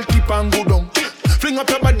girl, dip and go down. Fling up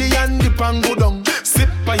your body and dip and go down. Sip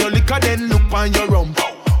on your liquor then look on your rum.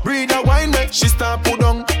 Breed a wine where she start put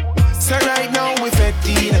down. So right now we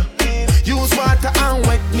fettina. Use water and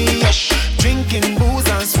wet me up. Drinking booze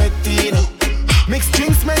and sweating. Mixed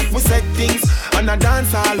drinks make we set things. And I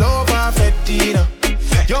dance all over fettina.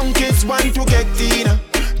 Young kids want to get in.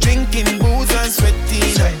 Drinking booze and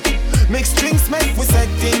sweating. Mixed drinks make we set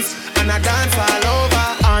things. And I dance all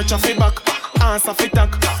over. Arch off the back, ass off the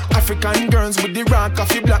tack. African girls with the rock off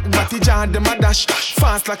the black. Batty jar them a dash.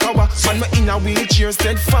 Fast like a walk. Man me in a wheelchair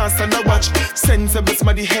steadfast and I watch. Sensible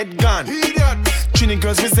smaddy head gone. Trini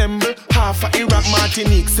girls resemble half a Iraq,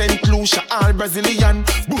 Martinique, St. Lucia, all Brazilian.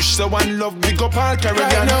 Bush so one love, big up all Caribbean.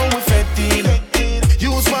 Right now we fettin'.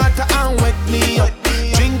 Use water and wet me up.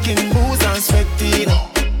 Drinking booze and sweating.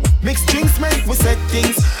 Mixed drinks make we set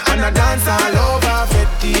things. And I dance all over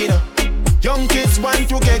fettin'. Young kids want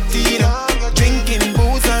to get in. Drinking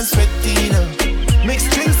booze and sweating.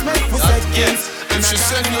 Mixed drinks make we set things. If she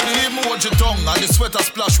send you the emoji tongue and the sweater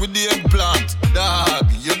splash with the eggplant,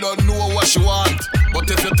 dog, you don't know what she want.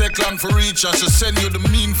 But if you take long for reach and she send you the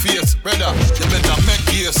mean face, brother, you better make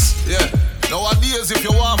case, yeah. Nowadays if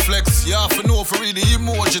you want flex, you have to know for read the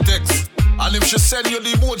emoji text. And if she send you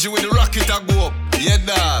the emoji with the rocket I go up, yeah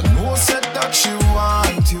dog. Who said that she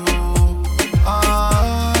want you?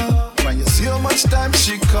 When you see how much time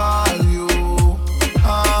she call you.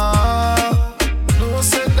 Who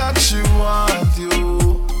said that she want you?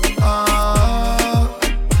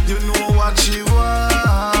 You know what she want.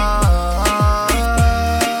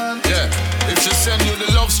 Yeah, if she send you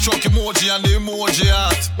the love struck emoji and the emoji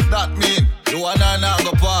heart, that mean you and I not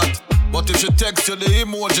go part. But if she text you the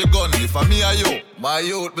emoji gun, if I'm me or you, my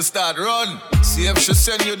youth me start run. See if she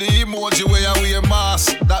send you the emoji where you wear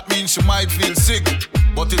mask, that means she might feel sick.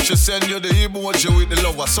 But if she send you the emoji with the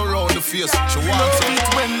lover surround the face, she wants it.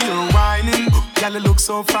 It when you're whining, girl you look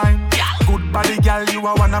so fine. Good body girl, you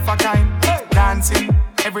are one of a kind. Dancing,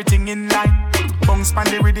 everything in line. Bounce pan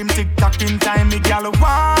the rhythm, tick-tock in time. Me girl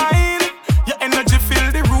wine. Your energy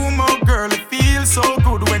fill the room, oh girl, it feels so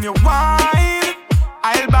good when you whine.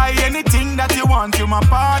 I'll buy anything that you want, you my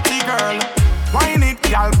party girl. Wine it,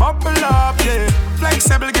 girl, bubble up, yeah.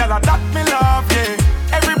 Flexible girl, that me love, yeah.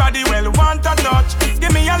 Everybody well want a touch.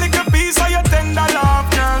 Give me a little piece of your tender love,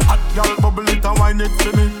 girl. Hot girl, bubble it and wine it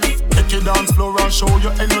for me. Take your dance floor and show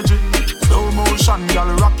your energy. Slow motion, girl,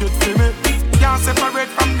 rock it for me. Can't separate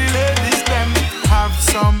from the ladies, them. Have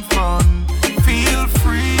some fun, feel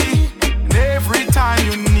free. And every time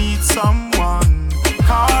you need someone,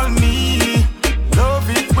 call me. Love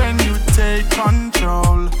it when you take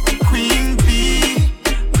control. Queen bee,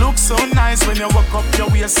 look so nice when you walk up your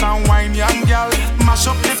waist and wine, young girl. Mash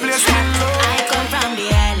up the place, me love. I come from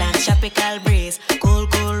the island, tropical breeze. Cool,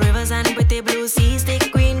 cool rivers and pretty blue seas.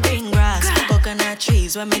 Thick green, green grass, coconut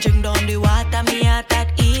trees. When me drink down the water, me heart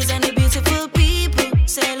at ease. And the beautiful people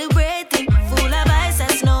celebrating. Full of ice,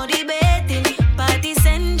 that's no debating. Party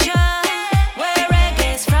central, where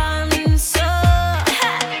reggae's from. So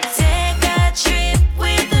take a trip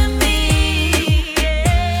with me.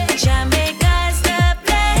 Jamaica's the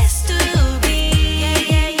place to be.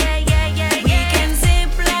 We can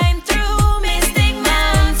zip line through Mystic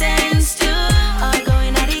Mountains too. Or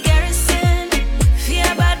going at the garrison,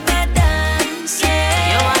 fear bad dance.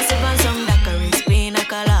 Yeah. You want to sip on some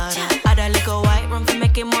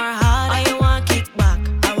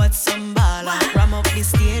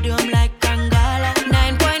do I'm like Kangala.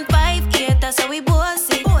 9.5, that's how we boss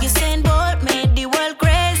it. You saying bold, made the world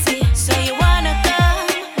crazy. So you wanna come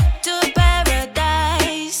to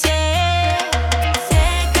paradise, yeah.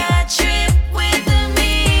 Take a trip with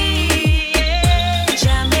me.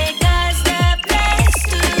 Jamaica's the place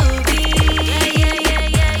to be.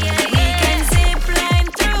 We can zip line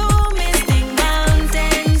through mystic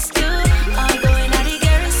mountains too. All going at the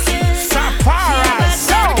garrison. Safari,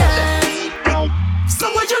 So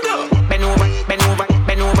what you do? Bend over, girl.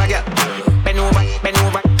 Bend over, girl. Bend over, girl.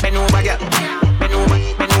 Bend over, girl.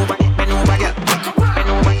 Bend over, girl.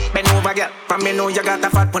 Bend over, girl. From me know you got a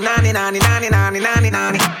fat punani, nani.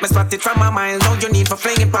 Me spot it from my mind. Know you need for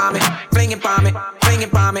flinging pa me, flinging pa me.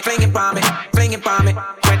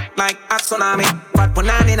 Wet like a tsunami. Fat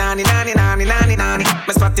punani, nani.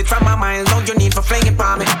 Me spot it from my mind. Know you need for flinging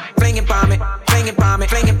pa me, flinging pa me.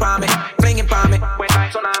 Wet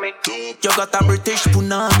like tsunami. You got a British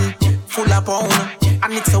punani, full of pound.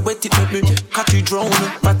 And it's so wet it make me catch you drown.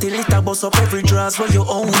 But the little bust up every dress where you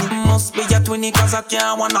own. Must be a 20 cause I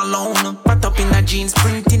can't one alone. Pat up in a jeans,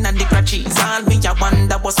 printing and the crutches. All me a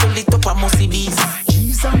wonder was fill it up a musty bees.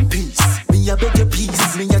 Cheese and peace, me a beg your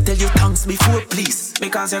peace. Me a tell you thanks before please.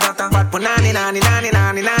 Because you got a fat punani, nani.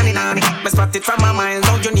 Me spot it from my mind,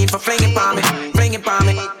 know you need for flinging pa me.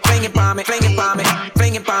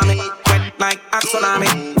 Wet like a tsunami.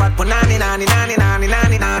 Fat punani, nani.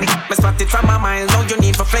 Me spot it from my mind, know you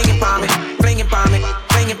need for flinging pa me. Wet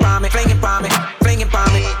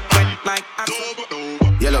like a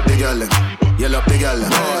tsunami. Yell up the girl, yell up the girl,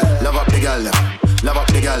 love up the girl, love up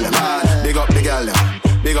the girl, big up the girl,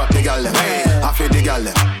 big up the girl, I feel the girl.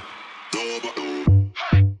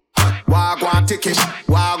 Wagwan tickish,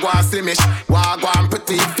 wagwan slimish, wagwan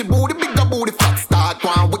pretty. If the booty bigger booty fat, start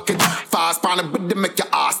one wicked. Fast pan and bid make your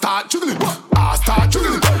ass start jiggling, ass start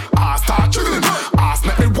jiggling, ass start jiggling. Ass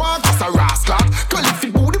make me want just a rascal. Girl, if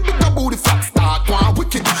the booty bigger booty fat, start one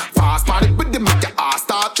wicked. Fast pan and bid make your ass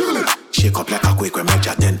start jiggling. Shake up like a quick when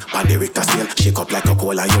measure 10 pan the Richter scale. Shake up like a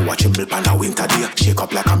cola you watch him milk on a winter day. Shake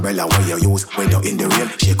up like umbrella where you use when you're in the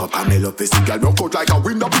rain. Shake up Camelo Pissy girl, rock out like a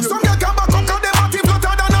window pane. Some girl can back up cause them hot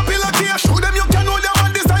flutter than a pillow case. Show them you can hold them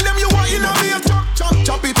and style them you want in a vein.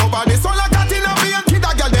 Chop it over the sun like a tin a vein. Kid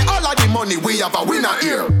a girl they all of the money we have a winner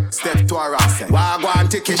here. Step to a ras, wagwan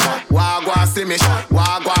tickish, wagwan slimish,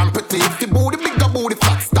 wagwan pretty. If the booty bigger booty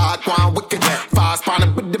fat, start one wicked. Fast pan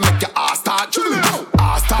and bid make your ass start jiggling.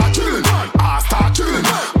 Ass start jiggling, ass start jiggling.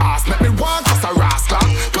 Ass make me want just a rascal.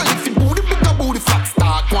 Girl if the booty bigger booty fat,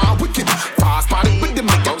 start one wicked. Fast pan and bid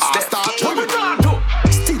make your ass start jiggling.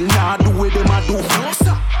 Still nah do what them a do.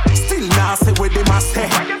 Still nah say what them a say.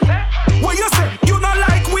 What you say? You not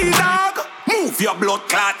like we dog? Move your blood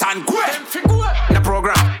clot and go. No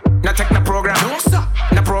program, no take no program.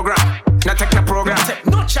 No program, no take no program.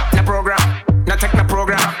 No chop, no program, no take no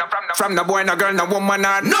program. From the boy, no girl, no woman,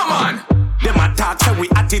 no man. Them a talk say we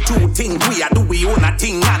attitude thing. We a do we own a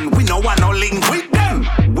thing and we no want no link with them.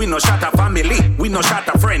 We no shot a family, we no shot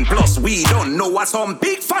a friend. Plus we don't know what some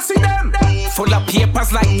big fussy them. Full of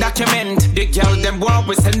papers like document. The girl them want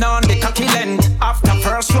we send on the cocky length. After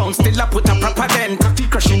first round, still I put a proper dent. Cocky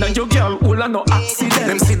crashing on your girl, all no accident.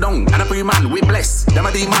 Them sit down and a pre man, we bless. Them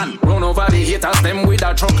a demon. Run over the haters, them with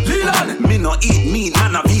a truck. Leland, me no eat meat,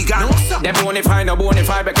 man a vegan. No, them bonify, no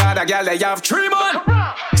bonify because the girl they have 3 man.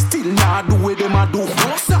 Still nah do what them a do.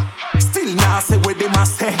 No sir. Still nah say what them a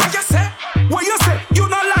say. What you say? What you say? You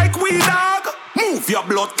not like we dog? Move your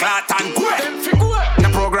blood clot and go. No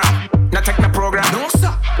program, no take no program. No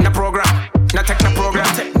sir. No program, no take no program.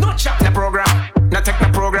 No chop, no program, no take no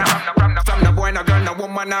program. From the boy, no girl, no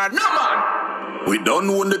woman, no man. We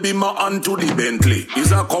don't want to be my hand to the Bentley.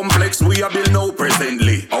 It's a complex we are built now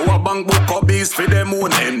presently. Our bank book copies for them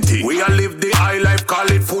own empty. We are live the high life,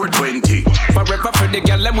 call it 420. Forever for the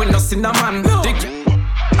girl, them we no see no man. Addicted,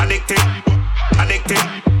 addicted, addicted,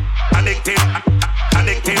 addicted,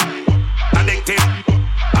 addicted,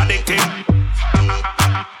 addicted,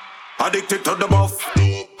 addicted to the buff,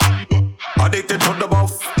 addicted to the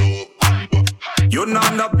buff. You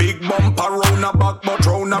not a big bumper round a back, but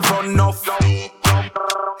round a front enough.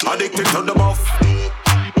 Addicted to the buff,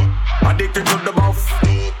 addicted to the buff.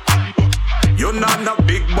 You not a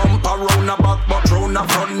big bumper round a back, but round a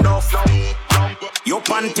front enough. Your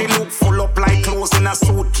panty look full up like clothes in a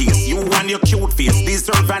suitcase. You and your cute face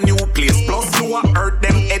deserve a new place. Plus you a hurt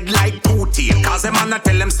them head like toothache. Cause them man a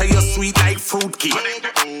tell them say you're sweet like fruitcake.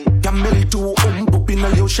 You melt too up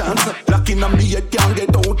in your chance. Locking on me you can't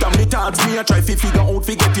get out of me thoughts. Me a try fi figure out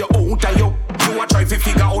fi get you out of you. You a try fi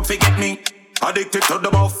figure out fi get me. Addicted to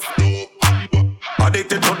the buff,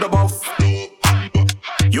 addicted to the buff.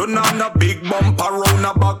 You You not a big bumper round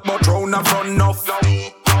a back, but round a front enough.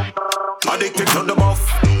 Addicted to the buff.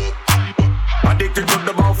 Addicted to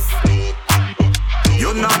the buff.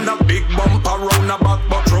 You not a big bumper round a back,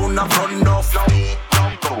 but round a front enough.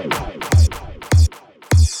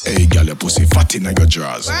 Hey, girl, your pussy fat in your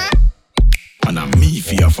drawers. And I'm me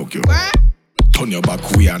fear fuck you. Turn your back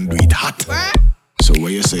way and do it hot. So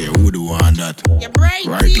what you say, who do want that?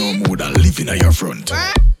 Right now, more than living at your front.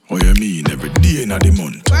 What you mean, every day in the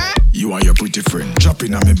month? You and your pretty friend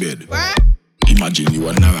dropping on my bed. Imagine you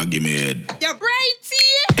and Nara give me head. You're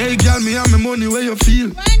brighty. Hey, girl, me and my money where you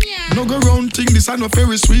feel. No go round thing, this ain't no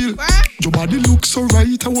Ferris wheel. Your body looks so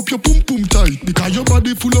right, I hope your pum pum tight. Because your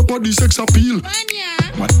body full up of the sex appeal.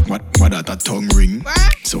 What that a tongue ring?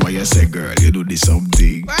 So why you say, girl, you do this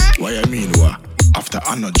something? What you mean, what? After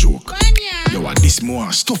I no joke. You want this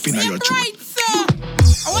more stuff in your throat.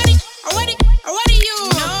 I want it, you.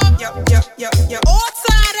 No, you're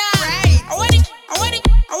outside. Right. I want it,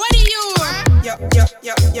 you.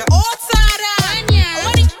 You're outside. I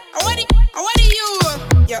want it, you.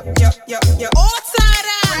 You're outside.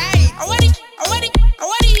 Right. I want it,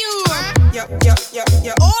 you.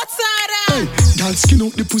 You're outside. Hey, girl, skin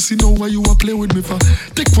out the pussy now why you a play with me for.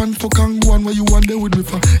 Take one fuck and go on why you want there with me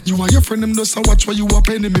for. You and your friend them just a watch why you a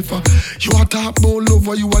penny me for. You a talk about love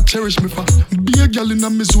why you a cherish me for. Be a girl in a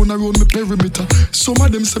me zone around me perimeter. Some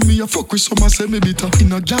of them say me a fuck with, some a say me bitter.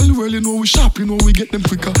 In a girl world you know we sharp, you know we get them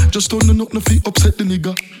quicker. Just don't know nothing fi upset the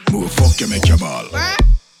nigga. Move fuck you make your ball.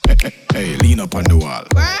 Hey, lean up on the wall.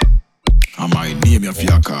 I might name you for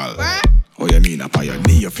your call. Oh, you mean up on your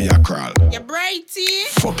knee for your crawl? You're brighty.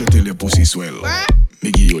 Fuck you till your pussy swell. Me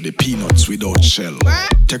give you the peanuts without shell.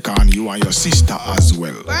 Take on you and your sister as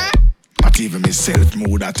well. Not even myself me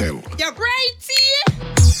woulda tell. You're brighty.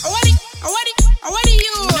 I want it,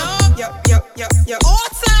 you. No, you're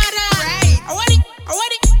outside. Right. I want it,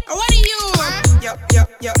 you.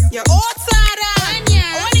 You're outside.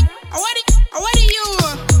 I want it, you.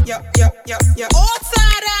 You're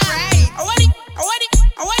outside. Right. I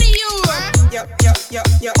want it, you.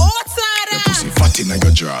 You're outside. Your pussy fat in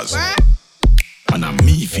your drawers. And I'm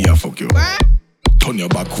me fear fuck you. Turn your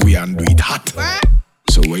back way and do it hot.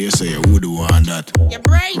 So what you say, who do want that?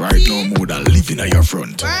 Right now, more than living at your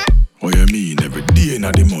front. What you mean, every day in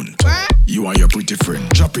the month? You and your pretty friend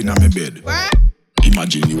dropping on my bed.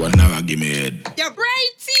 Imagine you and Nara give me head. You're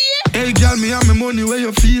brighty. Hey, girl, me and my money where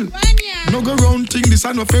you feel. No go round thing, this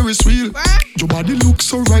ain't no Ferris wheel. Your body looks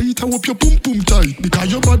so right, I hope your pum pum tight.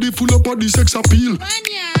 Because your body full up of the sex appeal.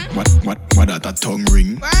 What that a tongue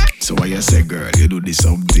ring? So why you say, girl, you do this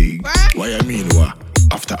something? What you mean, what?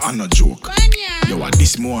 After I no joke. You want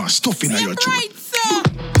this more stuff in your throat.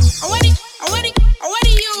 I want it,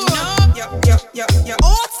 you. No, you're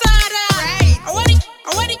outside. Right. I want it,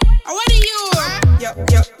 you.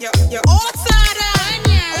 You're outside.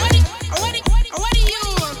 I want it, you.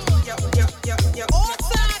 You're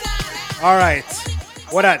outside. All right.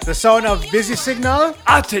 What that? The sound of Busy Signal?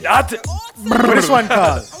 At it. What this one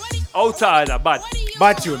called? Outside, bad.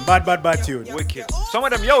 Bad tune. Wicked. Some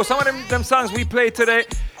of them songs we play today,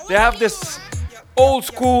 they have this old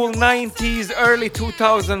school 90s, early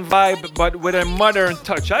 2000 vibe, but with a modern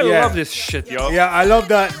touch. I love this shit, yo. Yeah, I love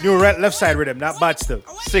that new left side rhythm. Not bad still.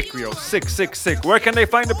 Sick, yo. Sick. Where can they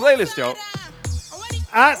find the playlist, yo?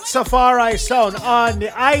 At Safari Sound on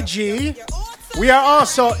the IG. We are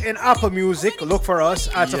also in Apple Music. Look for us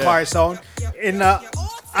at Safari Sound. In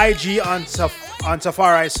IG on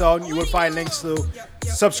Safari Sound, you will find links to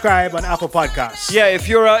subscribe on Apple Podcasts. Yeah, if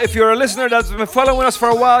you're a listener that's been following us for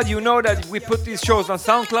a while, you know that we put these shows on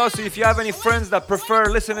SoundCloud. So if you have any friends that prefer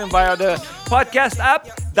listening via the podcast app,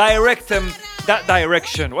 direct them that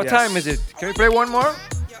direction. What time is it? Can we play one more?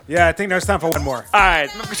 Yeah, I think there's time for one more. Alright,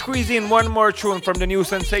 squeeze in one more tune from the new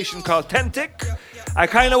sensation called Tentic. I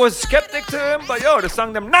kind of was skeptic to him, but yo, the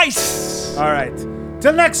song them nice. Alright,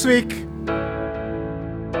 till next week.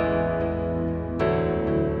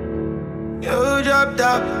 You drop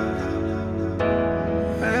top.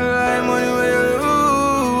 I like money where you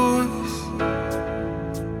lose.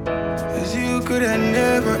 'Cause you could have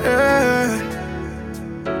never earned.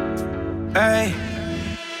 Ay,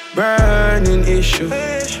 burning issue.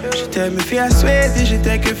 She tell me if you're sweaty, she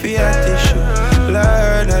take it for your tissue.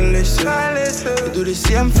 Learn and listen. You do the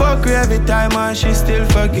same fuck every time and she still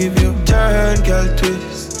forgive you. Turn, girl,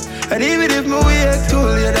 twist. And even if me wake too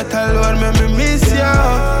late, that alone make me miss ya.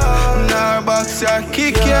 Now box ya,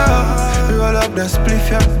 kick ya, roll up the spliff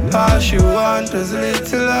ya. All she want was a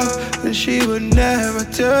little love, and she would never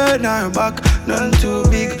turn her back. None too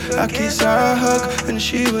big, I kiss her, a hug, and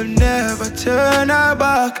she would never turn her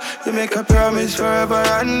back. You make a promise forever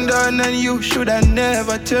and done, and you should have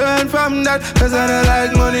never turn from that. Cause I don't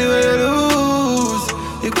like money we lose.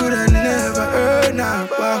 You could have never earned her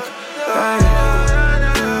back.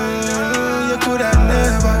 You could have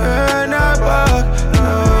never earned her back.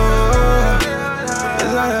 No,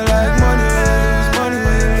 cause I don't like money we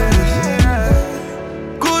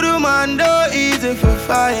lose. Good woman though easy for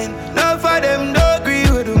find. None of them don't agree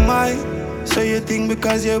with mine. So you think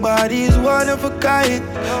because your body is one of a kind,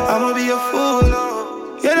 I'ma be a fool.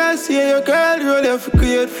 You don't see your girl roll up for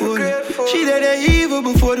grateful. She did the evil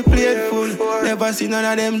before the plate full. Never see none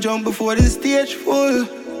of them jump before the stage full.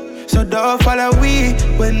 So don't follow we.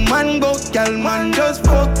 When man go, gal man just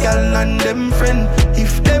fuck gal and them friend.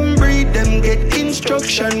 If them breed, them get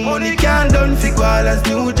instruction. Money can't done figure all as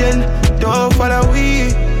new gen. Don't follow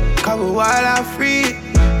we. Cause while I'm free,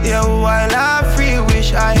 yeah, while I'm free,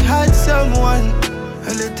 wish I had someone.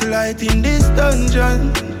 A little light in this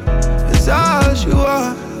dungeon. That's all she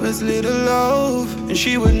want, was little love. And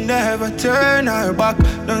she would never turn her back.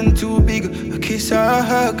 None too big, a kiss or a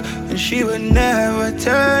hug. And she would never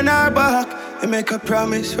turn her back. You make a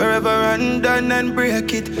promise forever and done and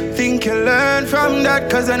break it. Think you learn from that,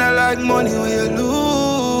 cause I don't like money when you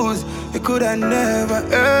lose. You could have never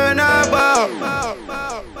earned her